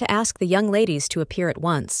sent to ask the young ladies to appear at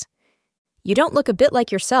once. "You don't look a bit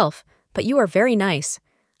like yourself, but you are very nice.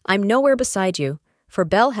 I'm nowhere beside you, for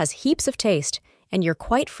Belle has heaps of taste, and you're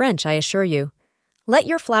quite French, I assure you. Let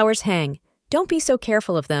your flowers hang. Don't be so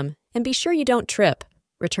careful of them, and be sure you don't trip,"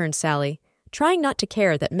 returned Sally, trying not to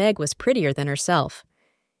care that Meg was prettier than herself.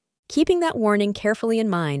 Keeping that warning carefully in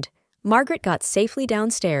mind, Margaret got safely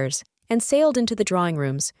downstairs and sailed into the drawing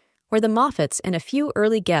rooms, where the Moffats and a few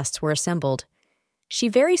early guests were assembled. She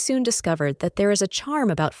very soon discovered that there is a charm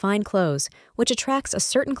about fine clothes which attracts a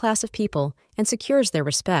certain class of people and secures their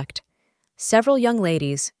respect. Several young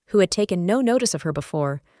ladies, who had taken no notice of her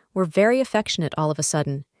before, were very affectionate all of a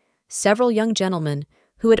sudden. Several young gentlemen,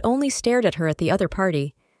 who had only stared at her at the other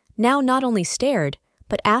party, now not only stared,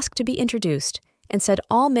 but asked to be introduced, and said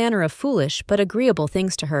all manner of foolish but agreeable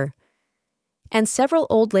things to her. And several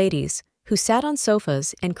old ladies, who sat on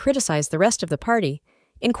sofas and criticized the rest of the party,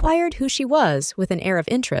 inquired who she was with an air of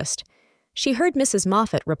interest. She heard Mrs.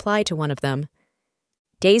 Moffat reply to one of them,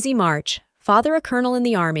 "Daisy March, father a colonel in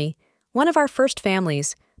the army, one of our first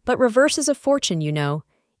families, but reverses of fortune, you know,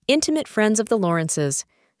 intimate friends of the Lawrences.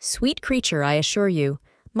 Sweet creature, I assure you.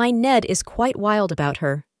 My Ned is quite wild about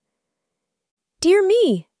her." "Dear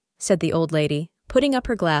me," said the old lady, putting up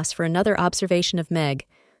her glass for another observation of Meg,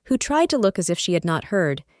 who tried to look as if she had not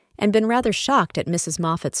heard, and been rather shocked at Mrs.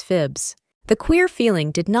 Moffat's fibs. The queer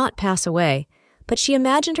feeling did not pass away, but she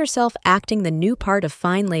imagined herself acting the new part of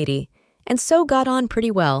fine lady, and so got on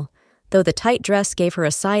pretty well, Though the tight dress gave her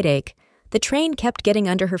a side ache, the train kept getting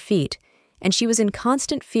under her feet, and she was in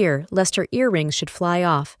constant fear lest her earrings should fly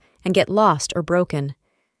off and get lost or broken.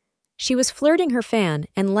 She was flirting her fan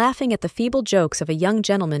and laughing at the feeble jokes of a young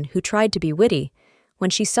gentleman who tried to be witty, when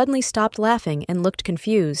she suddenly stopped laughing and looked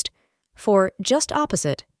confused, for, just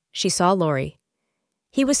opposite, she saw Laurie.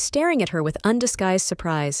 He was staring at her with undisguised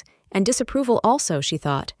surprise, and disapproval also, she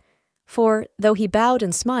thought, for, though he bowed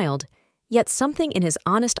and smiled, yet something in his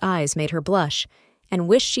honest eyes made her blush, and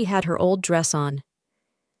wish she had her old dress on.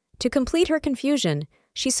 To complete her confusion,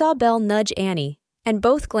 she saw Belle nudge Annie, and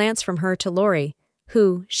both glance from her to Laurie,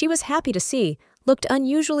 who, she was happy to see, looked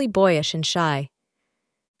unusually boyish and shy.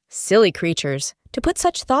 Silly creatures, to put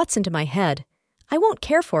such thoughts into my head. I won't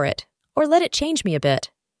care for it, or let it change me a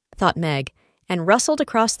bit, thought Meg, and rustled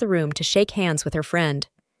across the room to shake hands with her friend.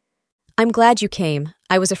 I'm glad you came.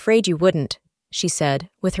 I was afraid you wouldn't, she said,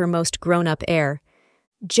 with her most grown-up air.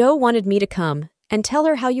 Joe wanted me to come and tell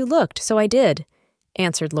her how you looked, so I did,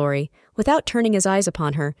 answered Laurie, without turning his eyes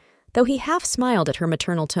upon her, though he half smiled at her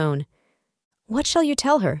maternal tone. What shall you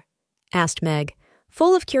tell her? Asked Meg,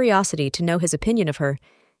 full of curiosity to know his opinion of her,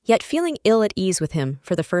 yet feeling ill at ease with him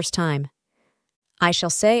for the first time. I shall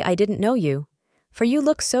say I didn't know you, for you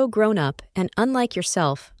look so grown up, and unlike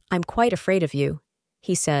yourself, I'm quite afraid of you,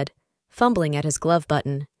 he said, fumbling at his glove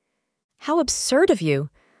button. How absurd of you!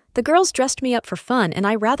 The girls dressed me up for fun, and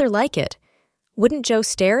I rather like it. Wouldn't Joe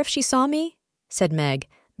stare if she saw me? Said Meg,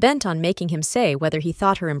 bent on making him say whether he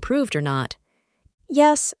thought her improved or not.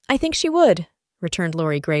 Yes, I think she would, returned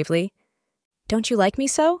Laurie gravely. Don't you like me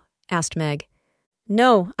so? Asked Meg.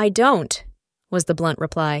 No, I don't, was the blunt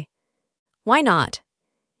reply. Why not?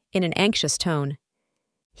 In an anxious tone.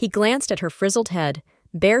 He glanced at her frizzled head,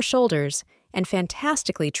 bare shoulders, and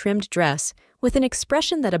fantastically trimmed dress, with an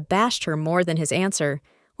expression that abashed her more than his answer,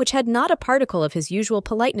 which had not a particle of his usual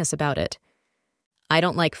politeness about it. I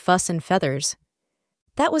don't like fuss and feathers.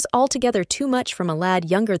 That was altogether too much from a lad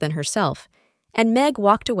younger than herself, and Meg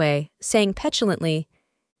walked away, saying petulantly,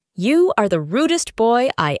 You are the rudest boy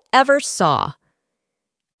I ever saw.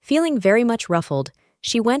 Feeling very much ruffled,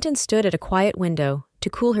 she went and stood at a quiet window to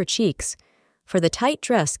cool her cheeks, for the tight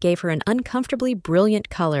dress gave her an uncomfortably brilliant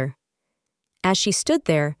color. As she stood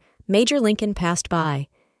there, Major Lincoln passed by,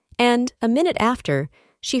 and, a minute after,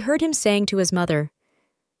 she heard him saying to his mother,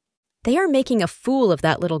 They are making a fool of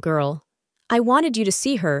that little girl. I wanted you to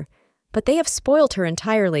see her, but they have spoilt her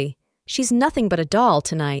entirely. She's nothing but a doll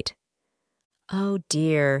tonight. Oh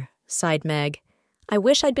dear, sighed Meg. I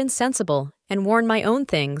wish I'd been sensible and worn my own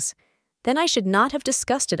things. Then I should not have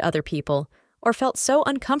disgusted other people, or felt so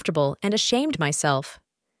uncomfortable and ashamed myself.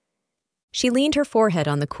 She leaned her forehead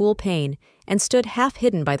on the cool pane and stood half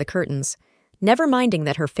hidden by the curtains, never minding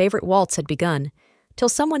that her favorite waltz had begun, till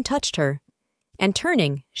someone touched her, and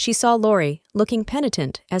turning, she saw Laurie, looking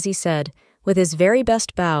penitent, as he said, with his very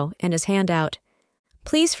best bow and his hand out,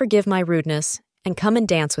 Please forgive my rudeness, and come and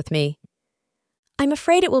dance with me. I'm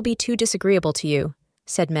afraid it will be too disagreeable to you,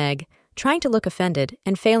 said Meg, trying to look offended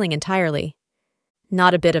and failing entirely.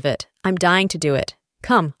 Not a bit of it. I'm dying to do it.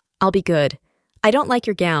 Come, I'll be good. I don't like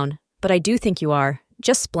your gown, but I do think you are.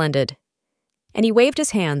 Just splendid. And he waved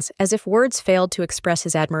his hands as if words failed to express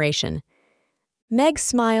his admiration. Meg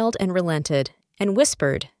smiled and relented, and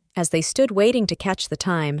whispered, as they stood waiting to catch the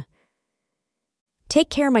time, Take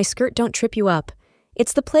care my skirt don't trip you up.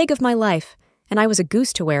 It's the plague of my life, and I was a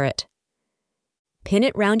goose to wear it. Pin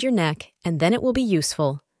it round your neck, and then it will be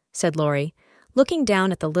useful, said Laurie, looking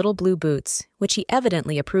down at the little blue boots, which he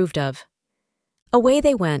evidently approved of. Away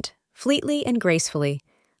they went, fleetly and gracefully,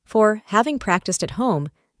 for, having practiced at home,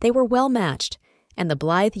 they were well matched, and the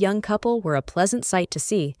blithe young couple were a pleasant sight to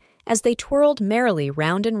see, as they twirled merrily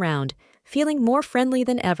round and round, feeling more friendly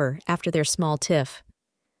than ever after their small tiff.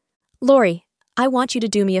 Laurie, I want you to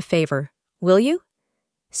do me a favor, will you?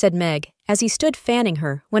 Said Meg, as he stood fanning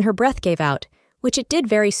her when her breath gave out, which it did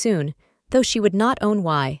very soon, though she would not own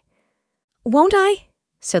why. Won't I?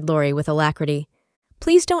 Said Laurie with alacrity.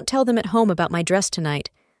 Please don't tell them at home about my dress tonight.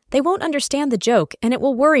 They won't understand the joke, and it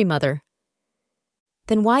will worry Mother.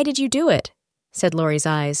 Then why did you do it? Said Laurie's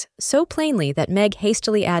eyes, so plainly that Meg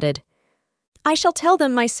hastily added, I shall tell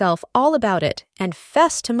them myself all about it, and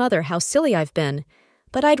fess to Mother how silly I've been,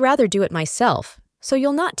 but I'd rather do it myself, so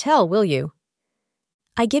you'll not tell, will you?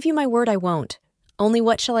 I give you my word I won't. Only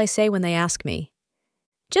what shall I say when they ask me?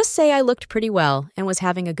 Just say I looked pretty well and was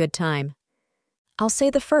having a good time. I'll say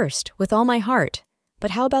the first, with all my heart,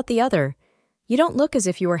 but how about the other? You don't look as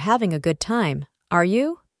if you were having a good time, are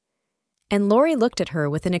you? And Laurie looked at her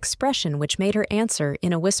with an expression which made her answer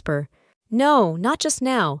in a whisper, No, not just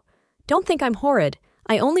now. Don't think I'm horrid.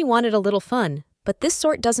 I only wanted a little fun, but this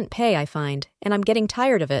sort doesn't pay, I find, and I'm getting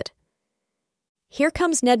tired of it." "Here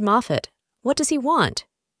comes Ned Moffat. What does he want?"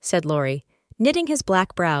 said Laurie, knitting his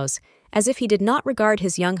black brows, as if he did not regard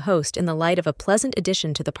his young host in the light of a pleasant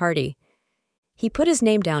addition to the party. "He put his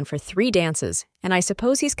name down for 3 dances, and I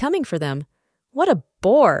suppose he's coming for them. What a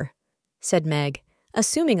bore!" said Meg,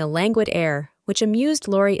 assuming a languid air, which amused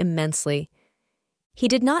Laurie immensely. He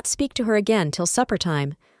did not speak to her again till supper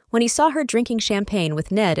time, when he saw her drinking champagne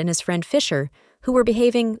with Ned and his friend Fisher, who were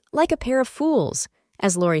behaving like a pair of fools,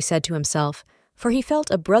 as Laurie said to himself, for he felt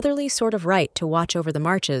a brotherly sort of right to watch over the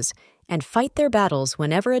marches and fight their battles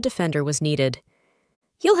whenever a defender was needed.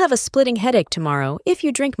 "You'll have a splitting headache tomorrow if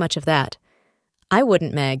you drink much of that." "I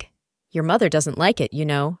wouldn't, Meg. Your mother doesn't like it, you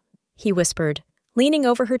know," he whispered, leaning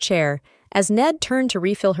over her chair as Ned turned to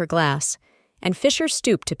refill her glass, and Fisher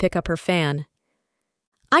stooped to pick up her fan.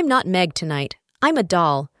 "I'm not Meg tonight. I'm a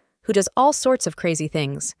doll, who does all sorts of crazy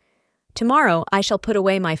things. Tomorrow I shall put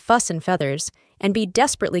away my fuss and feathers and be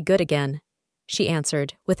desperately good again," she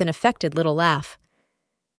answered, with an affected little laugh.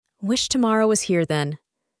 "Wish tomorrow was here, then,"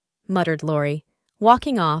 muttered Laurie,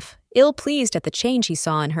 walking off, ill-pleased at the change he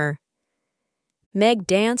saw in her. Meg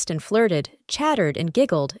danced and flirted, chattered and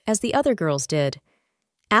giggled as the other girls did.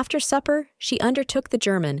 After supper, she undertook the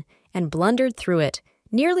German and blundered through it,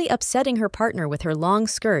 nearly upsetting her partner with her long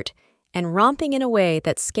skirt and romping in a way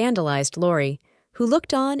that scandalized Laurie, who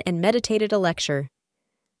looked on and meditated a lecture.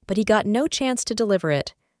 But he got no chance to deliver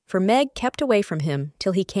it, for Meg kept away from him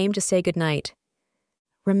till he came to say good-night.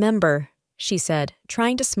 "Remember," she said,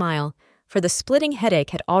 trying to smile, for the splitting headache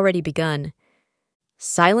had already begun.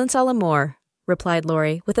 "Silence à l'amour," replied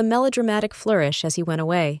Laurie with a melodramatic flourish as he went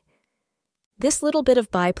away. This little bit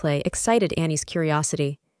of byplay excited Annie's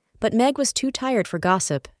curiosity, but Meg was too tired for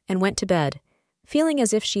gossip and went to bed, feeling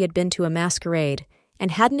as if she had been to a masquerade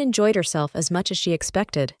and hadn't enjoyed herself as much as she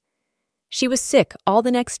expected. She was sick all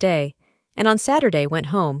the next day, and on Saturday went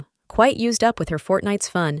home, quite used up with her fortnight's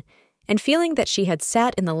fun, and feeling that she had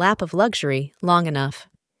sat in the lap of luxury long enough.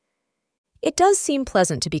 It does seem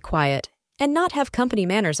pleasant to be quiet and not have company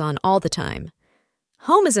manners on all the time.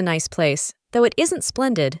 "Home is a nice place, though it isn't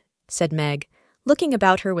splendid," said Meg, looking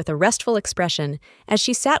about her with a restful expression as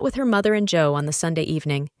she sat with her mother and Joe on the Sunday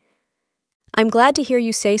evening. "I'm glad to hear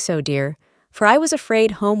you say so, dear, for I was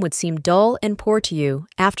afraid home would seem dull and poor to you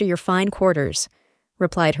after your fine quarters,"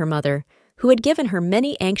 replied her mother, who had given her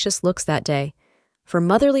many anxious looks that day, for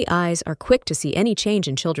motherly eyes are quick to see any change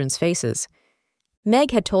in children's faces.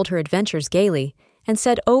 Meg had told her adventures gaily and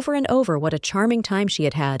said over and over what a charming time she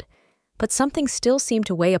had had, but something still seemed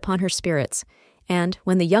to weigh upon her spirits, and,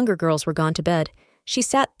 when the younger girls were gone to bed, she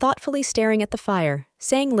sat thoughtfully staring at the fire,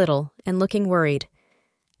 saying little and looking worried.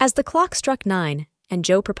 As the clock struck 9 and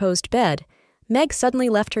Joe proposed bed, Meg suddenly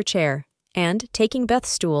left her chair and, taking Beth's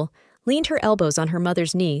stool, leaned her elbows on her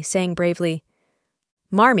mother's knee, saying bravely,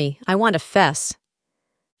 "Marmee, I want a fess."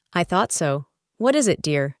 "I thought so. What is it,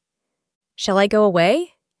 dear?" "Shall I go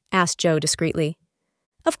away?" asked Joe discreetly.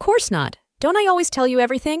 "Of course not. Don't I always tell you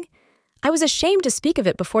everything? I was ashamed to speak of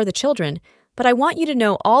it before the children, but I want you to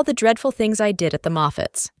know all the dreadful things I did at the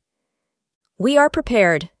Moffats." "We are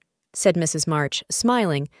prepared," said Mrs. March,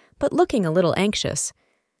 smiling, but looking a little anxious.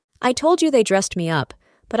 "I told you they dressed me up,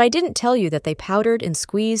 but I didn't tell you that they powdered and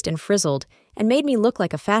squeezed and frizzled and made me look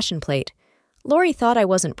like a fashion plate. Laurie thought I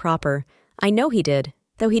wasn't proper. I know he did,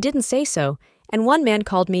 though he didn't say so, and one man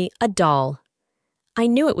called me a doll. I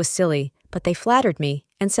knew it was silly, but they flattered me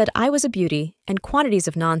and said I was a beauty and quantities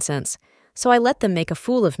of nonsense, so I let them make a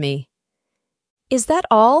fool of me." "Is that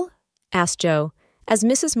all?" asked Joe, as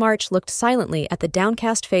Mrs. March looked silently at the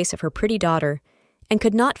downcast face of her pretty daughter, and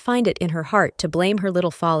could not find it in her heart to blame her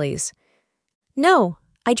little follies. "No,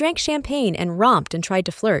 I drank champagne and romped and tried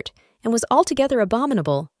to flirt, and was altogether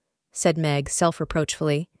abominable," said Meg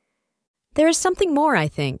self-reproachfully. "There is something more, I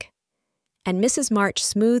think." And Mrs. March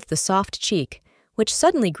smoothed the soft cheek, which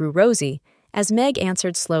suddenly grew rosy, as Meg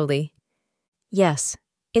answered slowly, "Yes,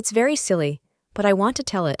 it's very silly, but I want to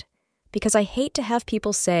tell it, because I hate to have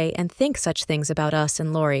people say and think such things about us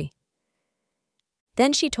and Laurie."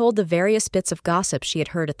 Then she told the various bits of gossip she had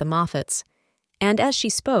heard at the Moffats, and as she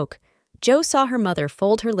spoke, Joe saw her mother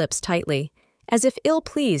fold her lips tightly, as if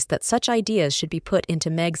ill-pleased that such ideas should be put into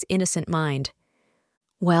Meg's innocent mind.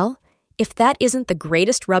 "Well, if that isn't the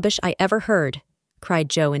greatest rubbish I ever heard," cried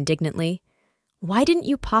Joe indignantly. "Why didn't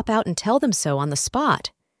you pop out and tell them so on the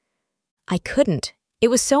spot?" "I couldn't. It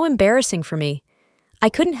was so embarrassing for me. I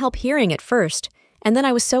couldn't help hearing at first, and then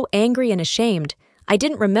I was so angry and ashamed, I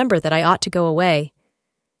didn't remember that I ought to go away.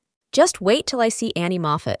 Just wait till I see Annie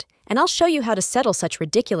Moffat, and I'll show you how to settle such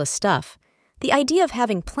ridiculous stuff. The idea of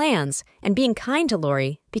having plans and being kind to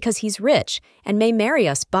Laurie because he's rich and may marry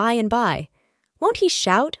us by and by. Won't he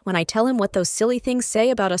shout when I tell him what those silly things say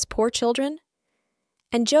about us poor children?"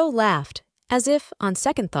 And Joe laughed, as if, on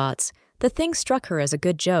second thoughts, the thing struck her as a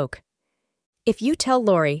good joke. "If you tell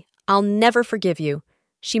Laurie, I'll never forgive you.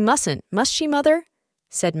 She mustn't, must she, Mother?"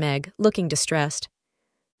 said Meg, looking distressed.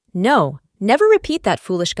 "No, never repeat that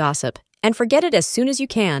foolish gossip, and forget it as soon as you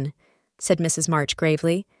can," said Mrs. March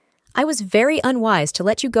gravely. "I was very unwise to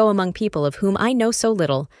let you go among people of whom I know so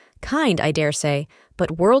little, kind, I dare say,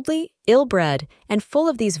 but worldly, ill-bred, and full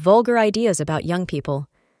of these vulgar ideas about young people.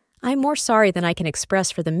 I'm more sorry than I can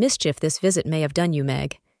express for the mischief this visit may have done you,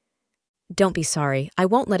 Meg." "Don't be sorry. I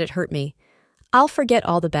won't let it hurt me. I'll forget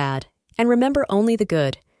all the bad, and remember only the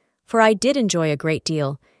good, for I did enjoy a great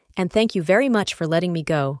deal, and thank you very much for letting me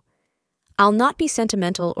go. I'll not be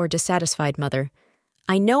sentimental or dissatisfied, Mother.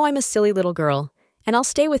 I know I'm a silly little girl, and I'll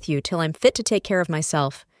stay with you till I'm fit to take care of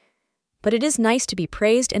myself. But it is nice to be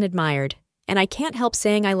praised and admired, and I can't help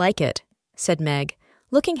saying I like it," said Meg,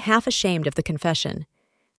 looking half ashamed of the confession.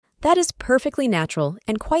 "That is perfectly natural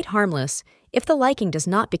and quite harmless if the liking does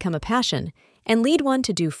not become a passion and lead one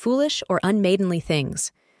to do foolish or unmaidenly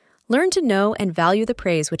things. Learn to know and value the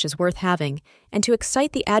praise which is worth having, and to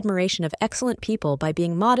excite the admiration of excellent people by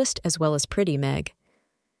being modest as well as pretty, Meg."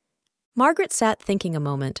 Margaret sat thinking a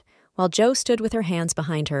moment, while Joe stood with her hands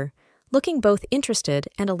behind her, looking both interested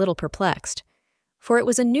and a little perplexed. For it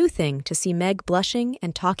was a new thing to see Meg blushing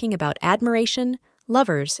and talking about admiration,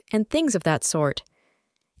 lovers, and things of that sort.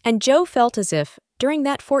 And Joe felt as if, during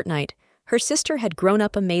that fortnight, her sister had grown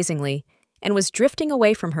up amazingly, and was drifting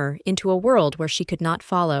away from her into a world where she could not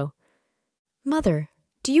follow. "Mother,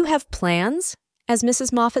 do you have plans, as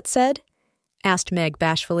Mrs. Moffat said?" asked Meg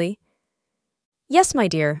bashfully. "Yes, my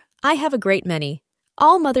dear, I have a great many.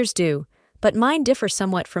 All mothers do, but mine differ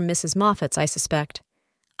somewhat from Mrs. Moffat's, I suspect.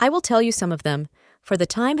 I will tell you some of them, for the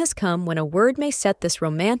time has come when a word may set this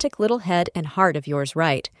romantic little head and heart of yours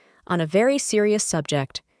right, on a very serious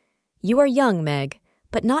subject. You are young, Meg,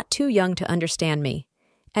 but not too young to understand me,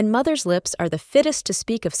 and mother's lips are the fittest to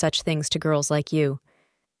speak of such things to girls like you.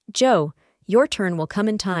 Joe, your turn will come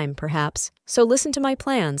in time, perhaps, so listen to my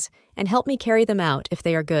plans, and help me carry them out if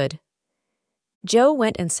they are good." Joe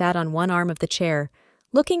went and sat on one arm of the chair,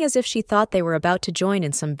 looking as if she thought they were about to join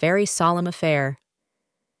in some very solemn affair.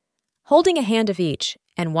 Holding a hand of each,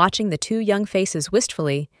 and watching the two young faces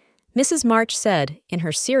wistfully, Mrs. March said, in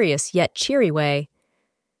her serious yet cheery way,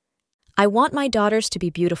 "I want my daughters to be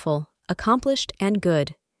beautiful, accomplished, and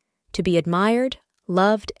good, to be admired,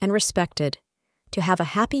 loved, and respected, to have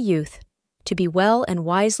a happy youth, to be well and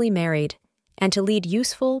wisely married, and to lead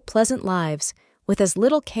useful, pleasant lives, with as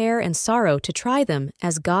little care and sorrow to try them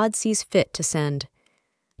as God sees fit to send.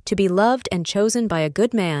 To be loved and chosen by a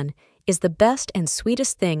good man is the best and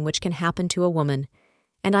sweetest thing which can happen to a woman,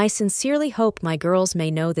 and I sincerely hope my girls may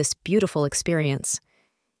know this beautiful experience.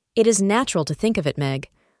 It is natural to think of it, Meg,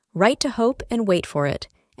 right to hope and wait for it,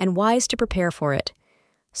 and wise to prepare for it,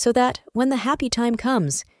 so that, when the happy time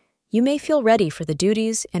comes, you may feel ready for the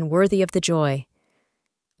duties and worthy of the joy.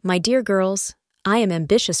 My dear girls, I am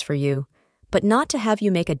ambitious for you, but not to have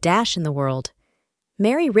you make a dash in the world.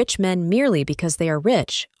 Marry rich men merely because they are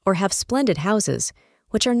rich, or have splendid houses,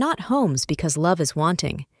 which are not homes because love is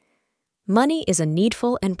wanting. Money is a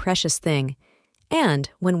needful and precious thing, and,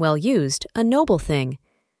 when well used, a noble thing.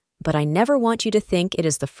 But I never want you to think it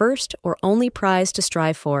is the first or only prize to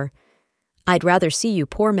strive for. I'd rather see you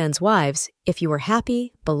poor men's wives if you were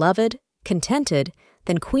happy, beloved, contented,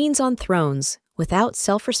 than queens on thrones, without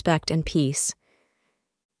self-respect and peace.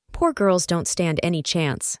 Poor girls don't stand any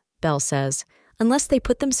chance, Belle says, unless they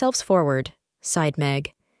put themselves forward, sighed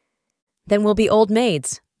Meg. Then we'll be old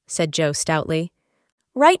maids, said Joe stoutly.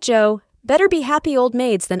 Right, Joe. Better be happy old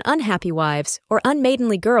maids than unhappy wives or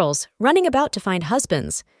unmaidenly girls running about to find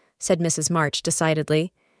husbands, said Mrs. March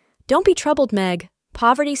decidedly. Don't be troubled, Meg.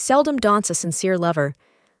 Poverty seldom daunts a sincere lover.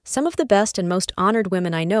 Some of the best and most honored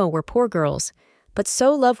women I know were poor girls, but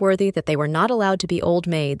so love-worthy that they were not allowed to be old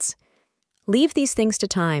maids. Leave these things to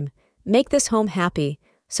time. Make this home happy,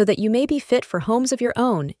 so that you may be fit for homes of your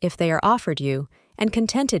own if they are offered you, and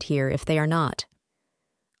contented here if they are not.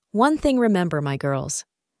 One thing remember, my girls.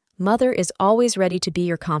 Mother is always ready to be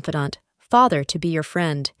your confidant, father to be your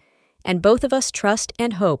friend, and both of us trust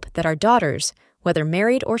and hope that our daughters, whether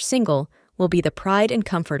married or single, will be the pride and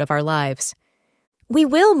comfort of our lives. We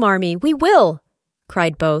will, Marmee, we will,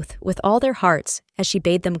 cried both with all their hearts as she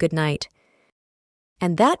bade them good night.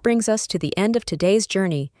 And that brings us to the end of today's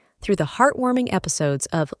journey through the heartwarming episodes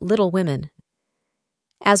of Little Women.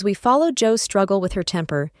 As we followed Jo's struggle with her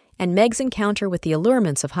temper and Meg's encounter with the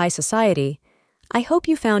allurements of high society, I hope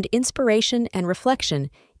you found inspiration and reflection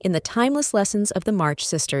in the timeless lessons of the March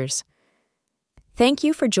sisters. Thank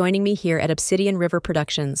you for joining me here at Obsidian River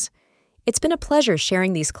Productions. It's been a pleasure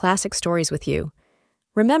sharing these classic stories with you.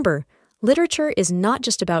 Remember, literature is not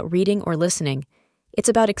just about reading or listening. It's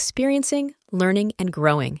about experiencing, learning, and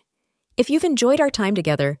growing. If you've enjoyed our time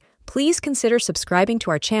together, please consider subscribing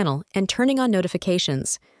to our channel and turning on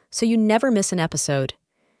notifications so you never miss an episode.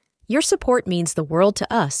 Your support means the world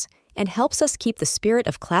to us and helps us keep the spirit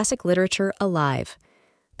of classic literature alive.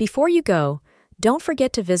 Before you go, don't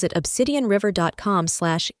forget to visit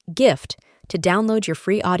obsidianriver.com/gift to download your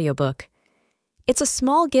free audiobook. It's a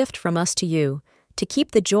small gift from us to you to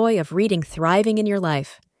keep the joy of reading thriving in your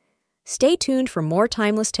life. Stay tuned for more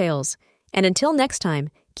timeless tales, and until next time,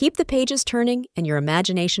 keep the pages turning and your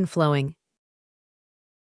imagination flowing.